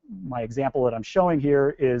my example that I'm showing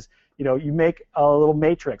here is, you make a little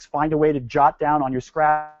matrix. Find a way to jot down on your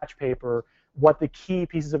scratch paper what the key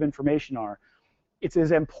pieces of information are. It's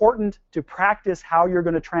as important to practice how you're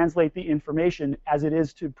going to translate the information as it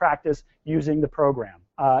is to practice using the program.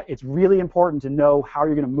 It's really important to know how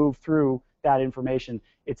you're going to move through that information.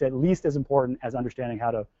 It's at least as important as understanding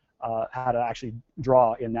how to actually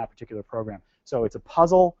draw in that particular program. So it's a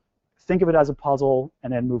puzzle. Think of it as a puzzle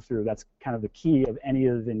and then move through. That's kind of the key of any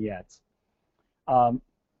of the vignettes.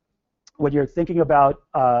 When you're thinking about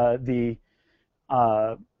the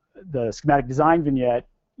schematic design vignette,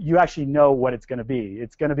 you actually know what it's going to be.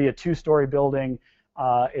 It's going to be a 2-story building.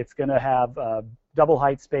 It's going to have double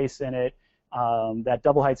height space in it. That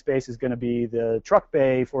double height space is going to be the truck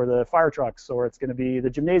bay for the fire trucks, or it's going to be the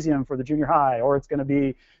gymnasium for the junior high, or it's going to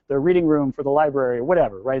be the reading room for the library, or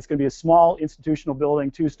whatever, right? It's going to be a small institutional building,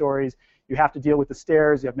 2 stories. You have to deal with the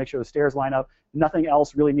stairs. You have to make sure the stairs line up. Nothing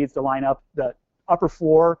else really needs to line up. The upper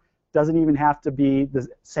floor doesn't even have to be the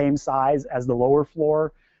same size as the lower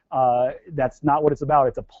floor. That's not what it's about.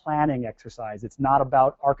 It's a planning exercise. It's not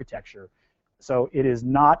about architecture. So it is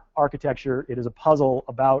not architecture. It is a puzzle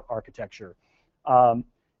about architecture.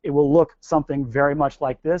 It will look something very much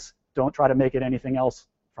like this. Don't try to make it anything else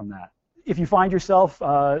from that. If you find yourself,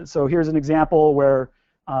 so here's an example where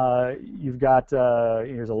you've got,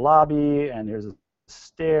 here's a lobby, and here's a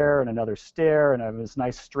stair, and another stair, and I have this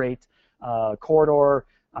nice straight corridor.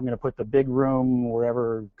 I'm going to put the big room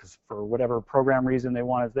wherever, because for whatever program reason they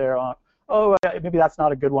want it there. Oh, maybe that's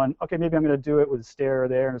not a good one. Okay, maybe I'm going to do it with a stair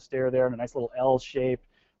there and a stair there and a nice little L shape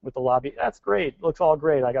with the lobby. That's great. Looks all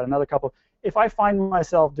great. I got another couple. If I find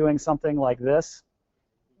myself doing something like this,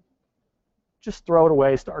 just throw it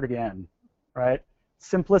away, start again, right?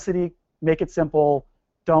 Simplicity, make it simple.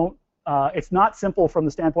 Don't. It's not simple from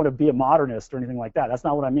the standpoint of be a modernist or anything like that. That's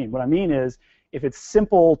not what I mean. What I mean is, if it's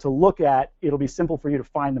simple to look at, it'll be simple for you to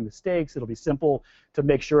find the mistakes. It'll be simple to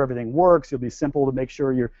make sure everything works. It'll be simple to make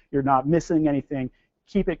sure you're not missing anything.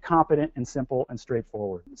 Keep it competent and simple and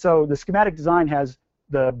straightforward. So the schematic design has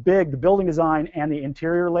the building design and the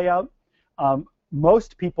interior layout.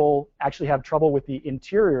 Most people actually have trouble with the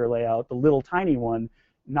interior layout, the little tiny one,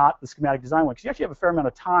 not the schematic design one, because you actually have a fair amount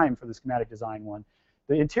of time for the schematic design one.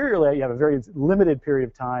 The interior layout, you have a very limited period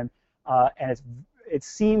of time, and it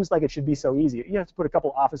seems like it should be so easy. You have to put a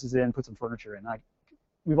couple offices in, put some furniture in.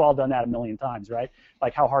 We've all done that a million times, right?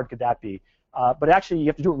 Like, how hard could that be? But actually, you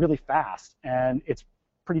have to do it really fast, and it's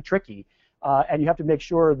pretty tricky. And you have to make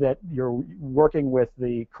sure that you're working with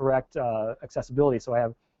the correct accessibility. So I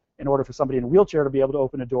have, in order for somebody in a wheelchair to be able to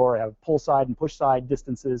open a door, I have pull side and push side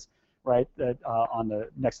distances, right? That on the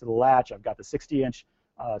next to the latch, I've got the 60-inch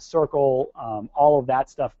circle. All of that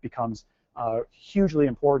stuff becomes hugely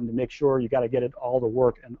important to make sure you got to get it all to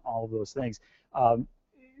work and all of those things.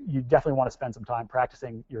 You definitely want to spend some time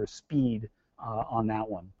practicing your speed on that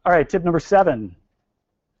one. All right, tip number 7.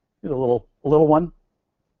 Here's a little one.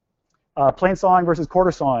 Plane sawing versus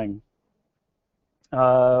quarter sawing.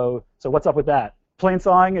 So what's up with that? Plane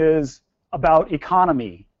sawing is about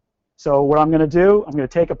economy. So what I'm going to do, I'm going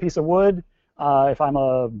to take a piece of wood. If I'm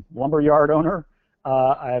a lumber yard owner,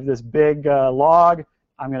 I have this big log.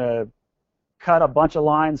 I'm going to cut a bunch of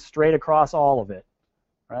lines straight across all of it,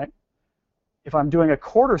 right? If I'm doing a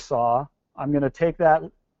quarter saw, I'm going to take that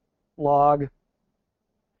log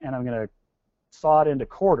and I'm going to saw it into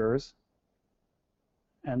quarters,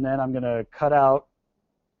 and then I'm going to cut out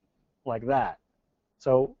like that.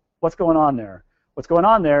 So what's going on there? What's going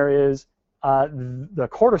on there is the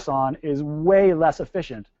quarter sawn is way less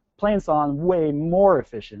efficient. Plane sawn way more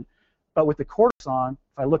efficient. But with the quarter sawn,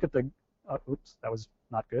 if I look at the, oops, that was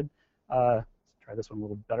not good. Let's try this one a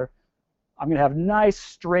little better. I'm going to have nice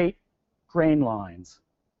straight grain lines,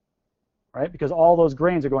 right? Because all those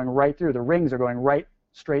grains are going right through. The rings are going right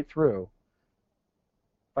straight through.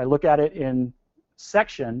 If I look at it in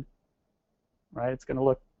section, right, it's going to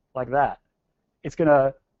look like that. It's going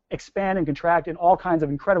to expand and contract in all kinds of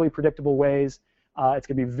incredibly predictable ways. It's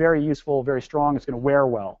going to be very useful, very strong. It's going to wear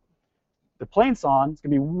well. The plane sawn is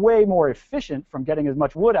going to be way more efficient from getting as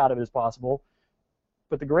much wood out of it as possible,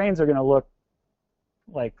 but the grains are going to look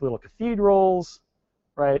like little cathedrals,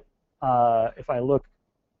 right? If I look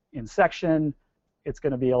in section, it's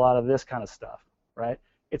going to be a lot of this kind of stuff, right?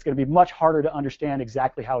 It's going to be much harder to understand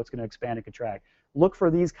exactly how it's going to expand and contract. Look for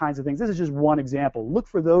these kinds of things. This is just one example. Look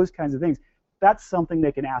for those kinds of things. That's something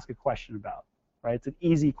they can ask a question about, right? It's an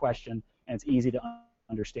easy question, and it's easy to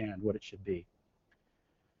understand what it should be.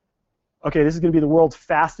 Okay, this is going to be the world's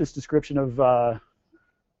fastest description of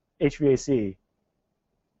HVAC.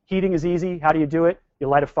 Heating is easy. How do you do it? You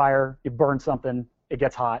light a fire, you burn something, it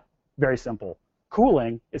gets hot. Very simple.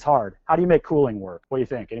 Cooling is hard. How do you make cooling work? What do you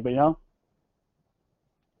think? Anybody know?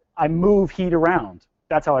 I move heat around.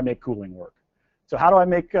 That's how I make cooling work. So how do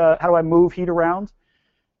I move heat around?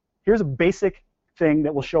 Here's a basic thing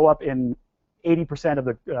that will show up in 80% of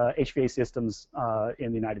the HVAC systems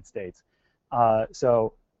in the United States.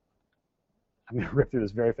 So I'm going to rip through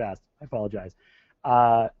this very fast. I apologize.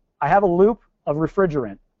 I have a loop of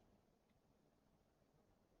refrigerant.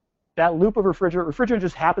 That loop of refrigerant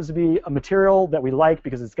just happens to be a material that we like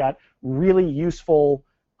because it's got really useful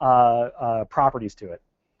properties to it.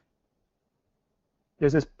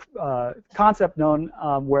 There's this concept known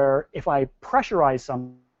where if I pressurize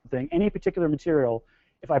something, any particular material,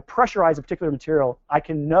 if I pressurize a particular material, I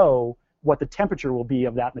can know what the temperature will be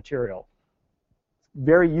of that material.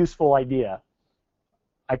 Very useful idea.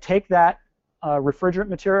 I take that refrigerant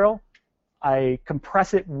material, I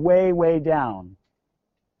compress it way, way down.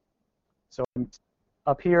 So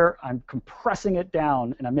up here, I'm compressing it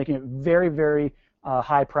down, and I'm making it very, very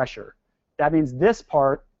high pressure. That means this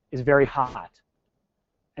part is very hot.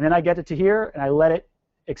 And then I get it to here, and I let it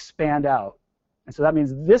expand out. And so that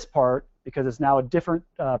means this part, because it's now a different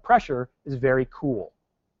pressure, is very cool.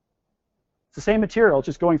 It's the same material, it's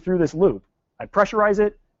just going through this loop. I pressurize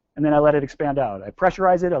it, and then I let it expand out. I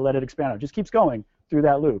pressurize it, I let it expand out. It just keeps going through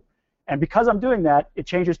that loop. And because I'm doing that, it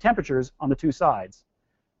changes temperatures on the two sides.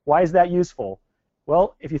 Why is that useful?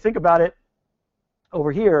 Well, if you think about it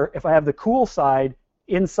over here, if I have the cool side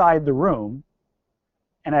inside the room,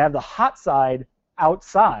 and I have the hot side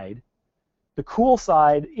outside, the cool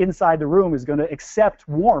side inside the room is going to accept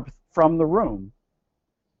warmth from the room.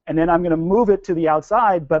 And then I'm going to move it to the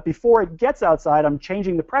outside, but before it gets outside, I'm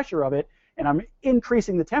changing the pressure of it, and I'm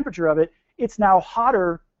increasing the temperature of it. It's now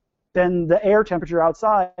hotter than the air temperature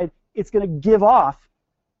outside. It's going to give off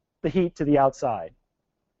the heat to the outside.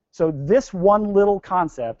 So this one little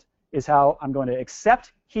concept is how I'm going to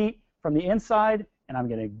accept heat from the inside, and I'm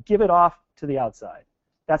going to give it off to the outside.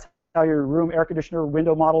 That's how your room air conditioner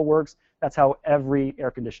window model works. That's how every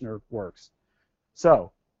air conditioner works.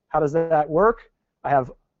 So how does that work? I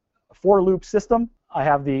have a 4-loop system. I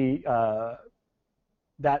have the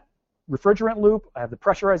that refrigerant loop. I have the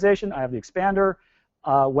pressurization. I have the expander.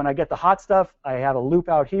 When I get the hot stuff, I have a loop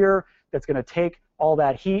out here that's going to take all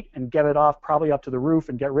that heat and get it off probably up to the roof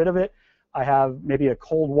and get rid of it. I have maybe a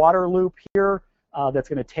cold water loop here that's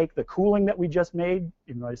going to take the cooling that we just made,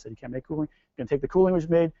 even though I said you can't make cooling. It's going to take the cooling we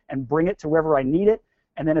just made and bring it to wherever I need it,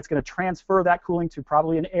 and then it's going to transfer that cooling to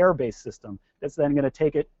probably an air-based system that's then going to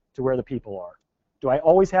take it to where the people are. Do I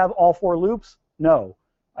always have all 4 loops? No.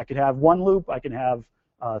 I could have 1 loop, I can have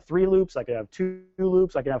 3 loops, I could have 2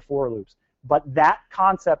 loops, I can have 4 loops. But that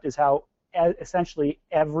concept is how essentially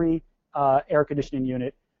every air conditioning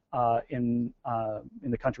unit in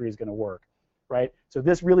the country is going to work, right? So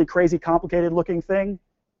this really crazy, complicated-looking thing,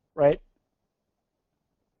 right?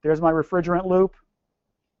 There's my refrigerant loop.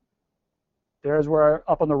 There's where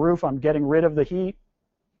up on the roof I'm getting rid of the heat.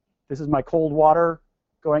 This is my cold water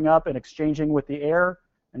going up and exchanging with the air,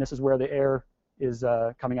 and this is where the air is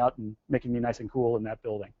coming out and making me nice and cool in that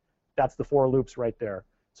building. That's the 4 loops right there.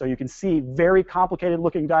 So you can see very complicated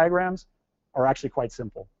looking diagrams are actually quite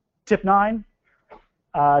simple. Tip 9,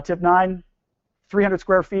 300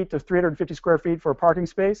 square feet to 350 square feet for a parking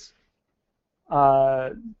space.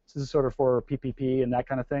 This is sort of for PPP and that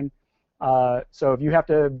kind of thing. So if you have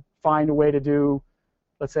to find a way to do,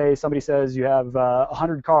 let's say somebody says you have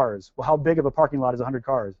 100 cars. Well, how big of a parking lot is 100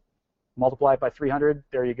 cars? Multiply it by 300,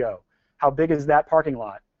 there you go. How big is that parking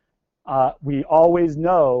lot? We always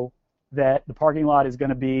know that the parking lot is going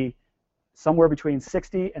to be somewhere between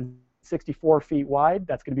 60 and 64 feet wide.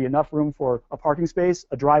 That's going to be enough room for a parking space,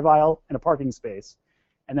 a drive aisle, and a parking space.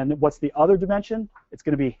 And then what's the other dimension? It's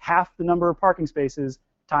going to be half the number of parking spaces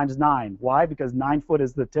times 9. Why? Because 9 foot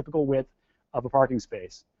is the typical width of a parking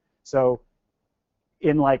space. So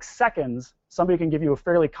in like seconds, somebody can give you a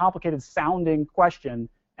fairly complicated sounding question,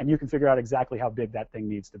 and you can figure out exactly how big that thing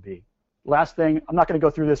needs to be. Last thing, I'm not going to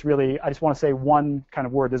go through this really. I just want to say one kind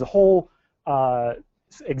of word. There's a whole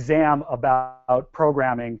exam about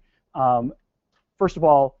programming. First of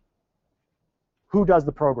all, who does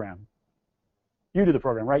the program? You do the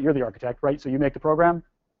program, right? You're the architect, right? So you make the program.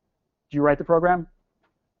 Do you write the program?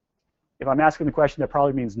 If I'm asking the question, that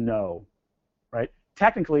probably means no, right?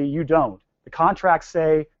 Technically, you don't. The contracts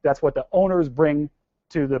say that's what the owners bring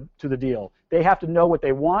to the deal. They have to know what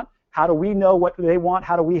they want. How do we know what they want?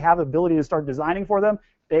 How do we have the ability to start designing for them?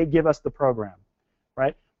 They give us the program,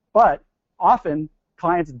 right? But often,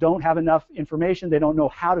 clients don't have enough information. They don't know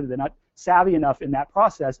how to. They're not savvy enough in that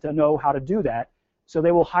process to know how to do that. So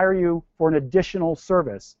they will hire you for an additional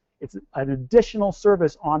service. It's an additional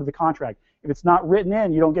service onto the contract. If it's not written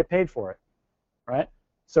in, you don't get paid for it, right?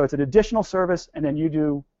 So it's an additional service, and then you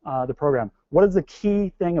do the program. What is the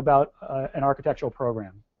key thing about an architectural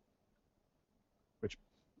program? Which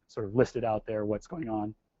sort of listed out there what's going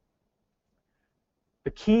on.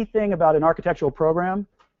 The key thing about an architectural program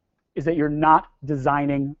is that you're not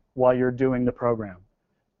designing while you're doing the program.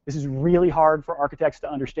 This is really hard for architects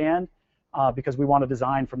to understand because we want to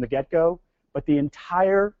design from the get-go. But the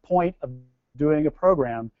entire point of doing a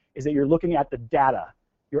program is that you're looking at the data.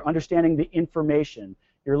 You're understanding the information.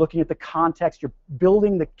 You're looking at the context. You're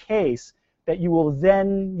building the case that you will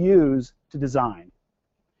then use to design.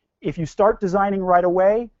 If you start designing right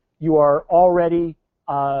away, you are already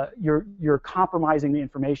you're compromising the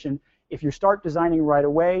information. If you start designing right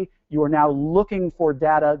away, you are now looking for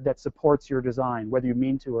data that supports your design, whether you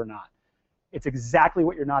mean to or not. It's exactly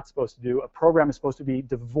what you're not supposed to do. A program is supposed to be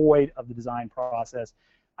devoid of the design process.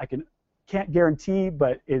 I can't guarantee,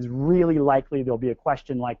 but it's really likely there'll be a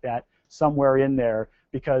question like that somewhere in there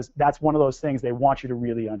because that's one of those things they want you to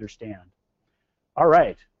really understand. All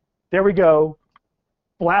right, there we go.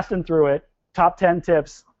 Blasting through it. Top 10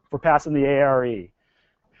 tips for passing the ARE.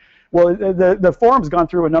 Well, the forum's gone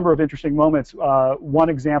through a number of interesting moments. One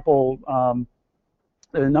example,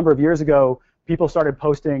 a number of years ago, people started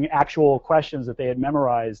posting actual questions that they had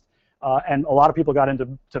memorized, and a lot of people got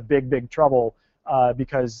into big trouble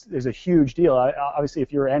because there's a huge deal. Obviously,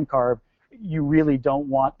 if you're NCARB, you really don't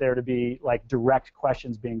want there to be like direct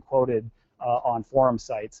questions being quoted on forum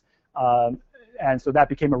sites. And so that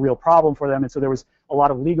became a real problem for them, and so there was a lot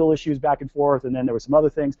of legal issues back and forth, and then there were some other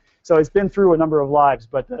things. So it's been through a number of lives,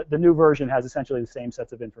 but the new version has essentially the same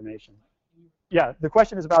sets of information. Yeah, the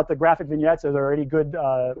question is about the graphic vignettes. Are there any good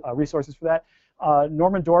resources for that?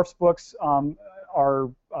 Norman Dorf's books are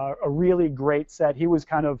a really great set. He was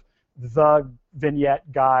kind of the vignette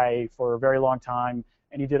guy for a very long time,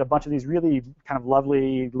 and he did a bunch of these really kind of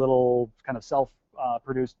lovely little kind of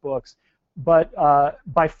self-produced books. But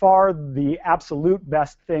by far the absolute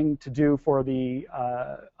best thing to do for the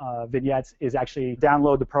vignettes is actually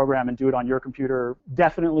download the program and do it on your computer.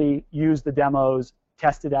 Definitely use the demos,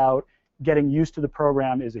 test it out. Getting used to the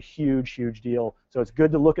program is a huge deal. So it's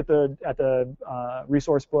good to look at the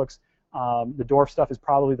resource books. The Dorf stuff is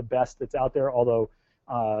probably the best that's out there, although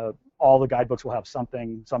all the guidebooks will have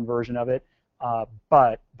some version of it.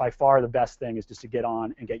 But by far the best thing is just to get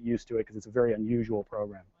on and get used to it because it's a very unusual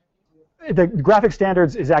program. The graphic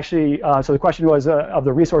standards is actually, so the question was of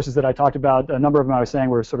the resources that I talked about, a number of them I was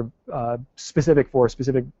saying were sort of specific for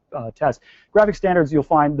specific tests. Graphic standards you'll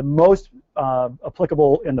find the most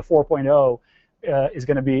applicable in the 4.0 is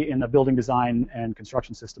going to be in the building design and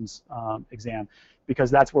construction systems exam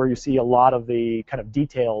because that's where you see a lot of the kind of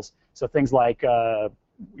details. So things like,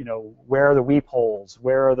 you know, where are the weep holes,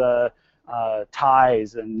 where are the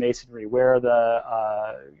ties and masonry, where are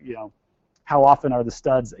the, you know, how often are the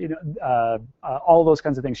studs, all those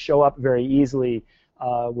kinds of things show up very easily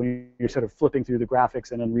when you're sort of flipping through the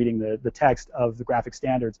graphics and then reading the text of the graphic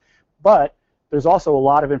standards. But there's also a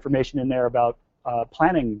lot of information in there about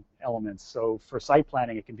planning elements. So for site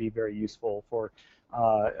planning, it can be very useful. For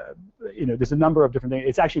there's a number of different things.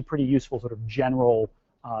 It's actually pretty useful, sort of general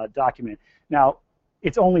document. Now,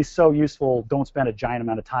 it's only so useful. Don't spend a giant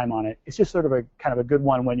amount of time on it. It's just sort of a kind of a good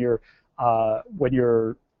one when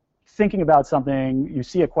you're thinking about something. You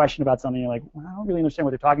see a question about something. You're like, well, I don't really understand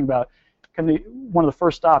what they're talking about. One of the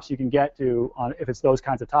first stops you can get to if it's those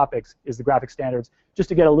kinds of topics is the graphic standards, just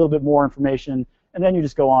to get a little bit more information, and then you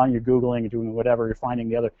just go on, you're Googling, you're doing whatever, you're finding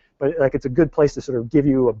the other. But like, it's a good place to sort of give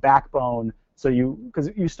you a backbone, because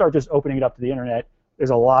you start just opening it up to the internet,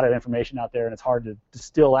 there's a lot of information out there, and it's hard to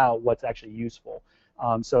distill out what's actually useful.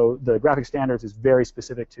 So the graphic standards is very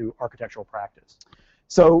specific to architectural practice.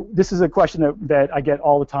 So this is a question that I get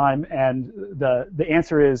all the time, and the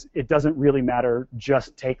answer is it doesn't really matter,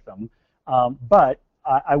 just take them. But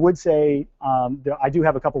I would say I do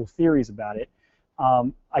have a couple of theories about it.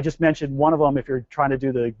 I just mentioned one of them. If you're trying to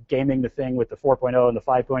do the gaming the thing with the 4.0 and the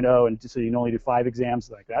 5.0, and so you can only do 5 exams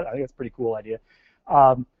like that, I think that's a pretty cool idea.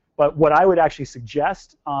 But what I would actually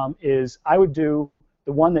suggest is I would do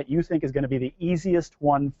the one that you think is going to be the easiest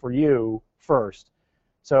one for you first.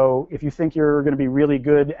 So if you think you're going to be really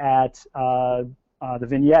good at the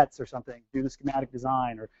vignettes or something, do the schematic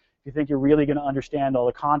design. Or if you think you're really going to understand all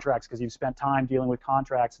the contracts because you've spent time dealing with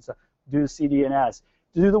contracts and stuff, do the CD&S.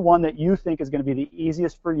 Do the one that you think is going to be the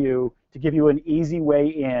easiest for you, to give you an easy way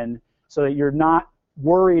in, so that you're not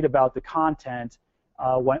worried about the content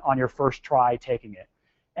on your first try taking it.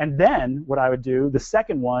 And then what I would do, the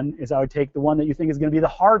second one, is I would take the one that you think is going to be the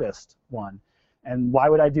hardest one. And why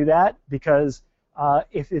would I do that? Because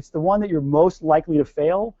if it's the one that you're most likely to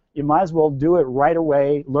fail, you might as well do it right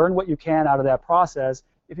away, learn what you can out of that process.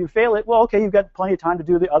 If you fail it, well, okay, you've got plenty of time to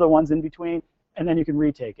do the other ones in between, and then you can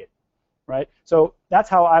retake it. Right? So that's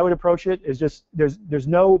how I would approach it. Is just there's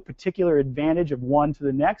no particular advantage of one to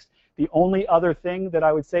the next. The only other thing that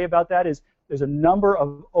I would say about that is there's a number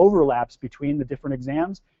of overlaps between the different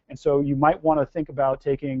exams, and so you might want to think about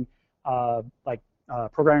taking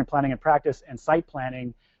programming, planning, and practice and site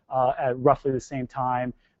planning at roughly the same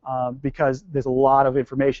time, because there's a lot of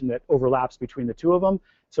information that overlaps between the two of them.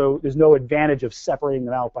 So there's no advantage of separating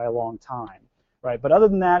them out by a long time. Right, but other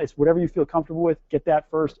than that, it's whatever you feel comfortable with. Get that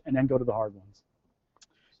first, and then go to the hard ones.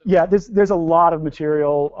 Yeah, there's a lot of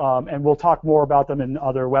material, and we'll talk more about them in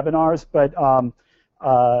other webinars. But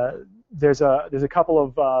there's a couple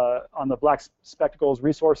of on the Black Spectacles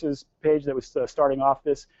resources page that was starting off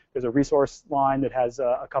this. There's a resource line that has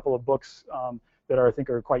a couple of books that I think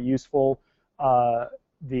are quite useful. I'm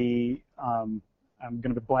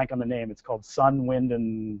going to blank on the name. It's called Sun, Wind,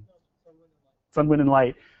 and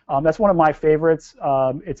Light. That's one of my favorites.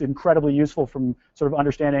 It's incredibly useful from sort of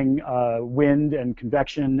understanding wind and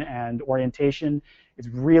convection and orientation. It's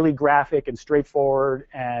really graphic and straightforward,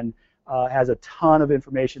 and has a ton of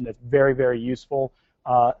information that's very, very useful.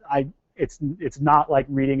 It's not like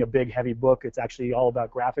reading a big, heavy book. It's actually all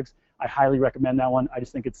about graphics. I highly recommend that one. I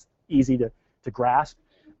just think it's easy to grasp.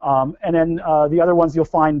 And then the other ones, you'll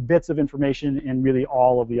find bits of information in really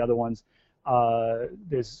all of the other ones.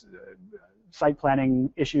 There's site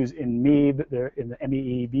planning issues in MEEB, in the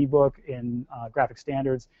MEEB book, in graphic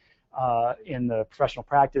standards, in the professional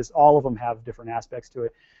practice. All of them have different aspects to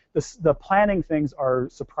it. The planning things are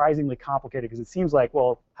surprisingly complicated, because it seems like,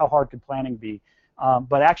 well, how hard could planning be?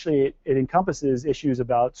 But actually, it encompasses issues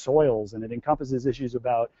about soils, and it encompasses issues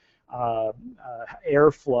about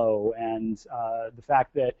airflow, and the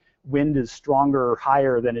fact that wind is stronger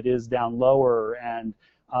higher than it is down lower, and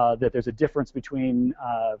that there's a difference between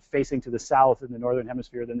facing to the south in the northern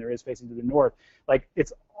hemisphere than there is facing to the north. Like,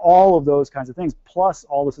 it's all of those kinds of things, plus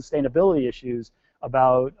all the sustainability issues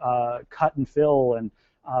about cut and fill, and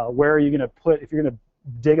where are you going to put, if you're going to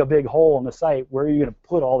dig a big hole in the site, where are you going to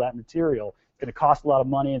put all that material? It's going to cost a lot of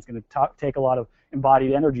money. It's going to take a lot of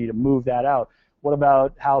embodied energy to move that out. What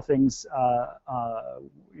about how things,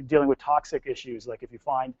 dealing with toxic issues, like if you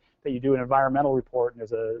find that you do an environmental report and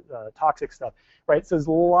there's a toxic stuff, right? So there's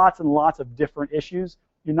lots and lots of different issues.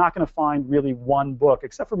 You're not going to find really one book,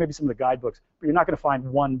 except for maybe some of the guidebooks, but you're not going to find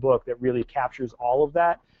one book that really captures all of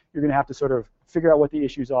that. You're going to have to sort of figure out what the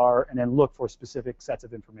issues are and then look for specific sets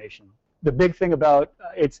of information. The big thing about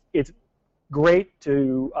it's great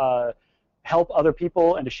to help other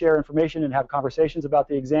people and to share information and have conversations about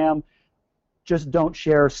the exam. Just don't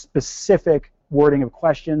share specific wording of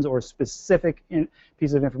questions or specific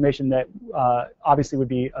piece of information that obviously would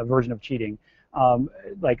be a version of cheating.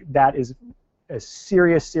 Like, that is a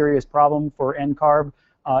serious, serious problem for NCARB.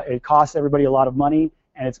 It costs everybody a lot of money,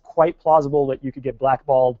 and it's quite plausible that you could get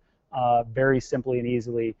blackballed very simply and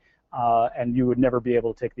easily, and you would never be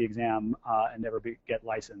able to take the exam and never get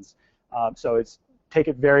licensed. So take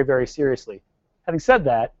it very, very seriously. Having said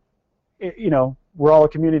that, we're all a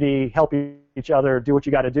community, help each other, do what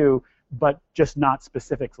you got to do, but just not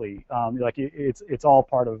specifically. It's all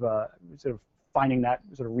part of sort of finding that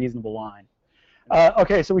sort of reasonable line.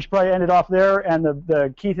 Okay, so we should probably end it off there. And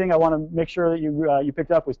the key thing I want to make sure that you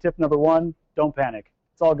picked up was tip number 1: don't panic.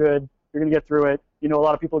 It's all good. You're gonna get through it. A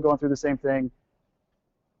lot of people are going through the same thing.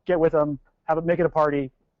 Get with them. Make it a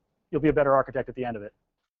party. You'll be a better architect at the end of it.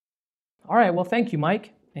 All right, well, thank you,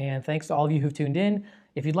 Mike, and thanks to all of you who've tuned in.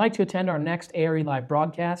 If you'd like to attend our next ARE Live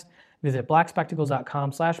broadcast, visit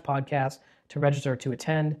blackspectacles.com/podcast to register to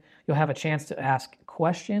attend. You'll have a chance to ask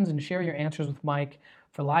questions and share your answers with Mike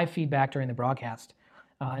for live feedback during the broadcast.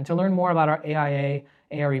 And to learn more about our AIA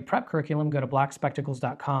ARE prep curriculum, go to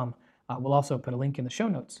blackspectacles.com. We'll also put a link in the show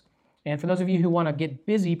notes. And for those of you who want to get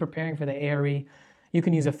busy preparing for the ARE, you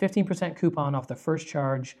can use a 15% coupon off the first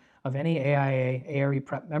charge of any AIA ARE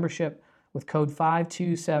prep membership with code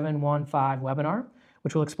 52715webinar,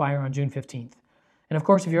 which will expire on June 15th. And of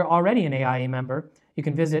course, if you're already an AIA member, you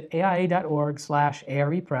can visit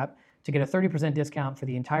aia.org/ARE prep to get a 30% discount for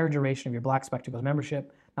the entire duration of your Black Spectacles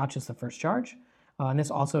membership, not just the first charge. And this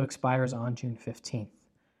also expires on June 15th.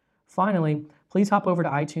 Finally, please hop over to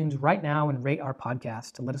iTunes right now and rate our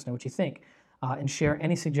podcast to let us know what you think and share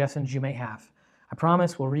any suggestions you may have. I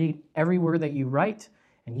promise we'll read every word that you write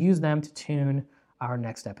and use them to tune our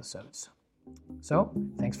next episodes. So,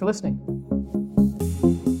 thanks for listening.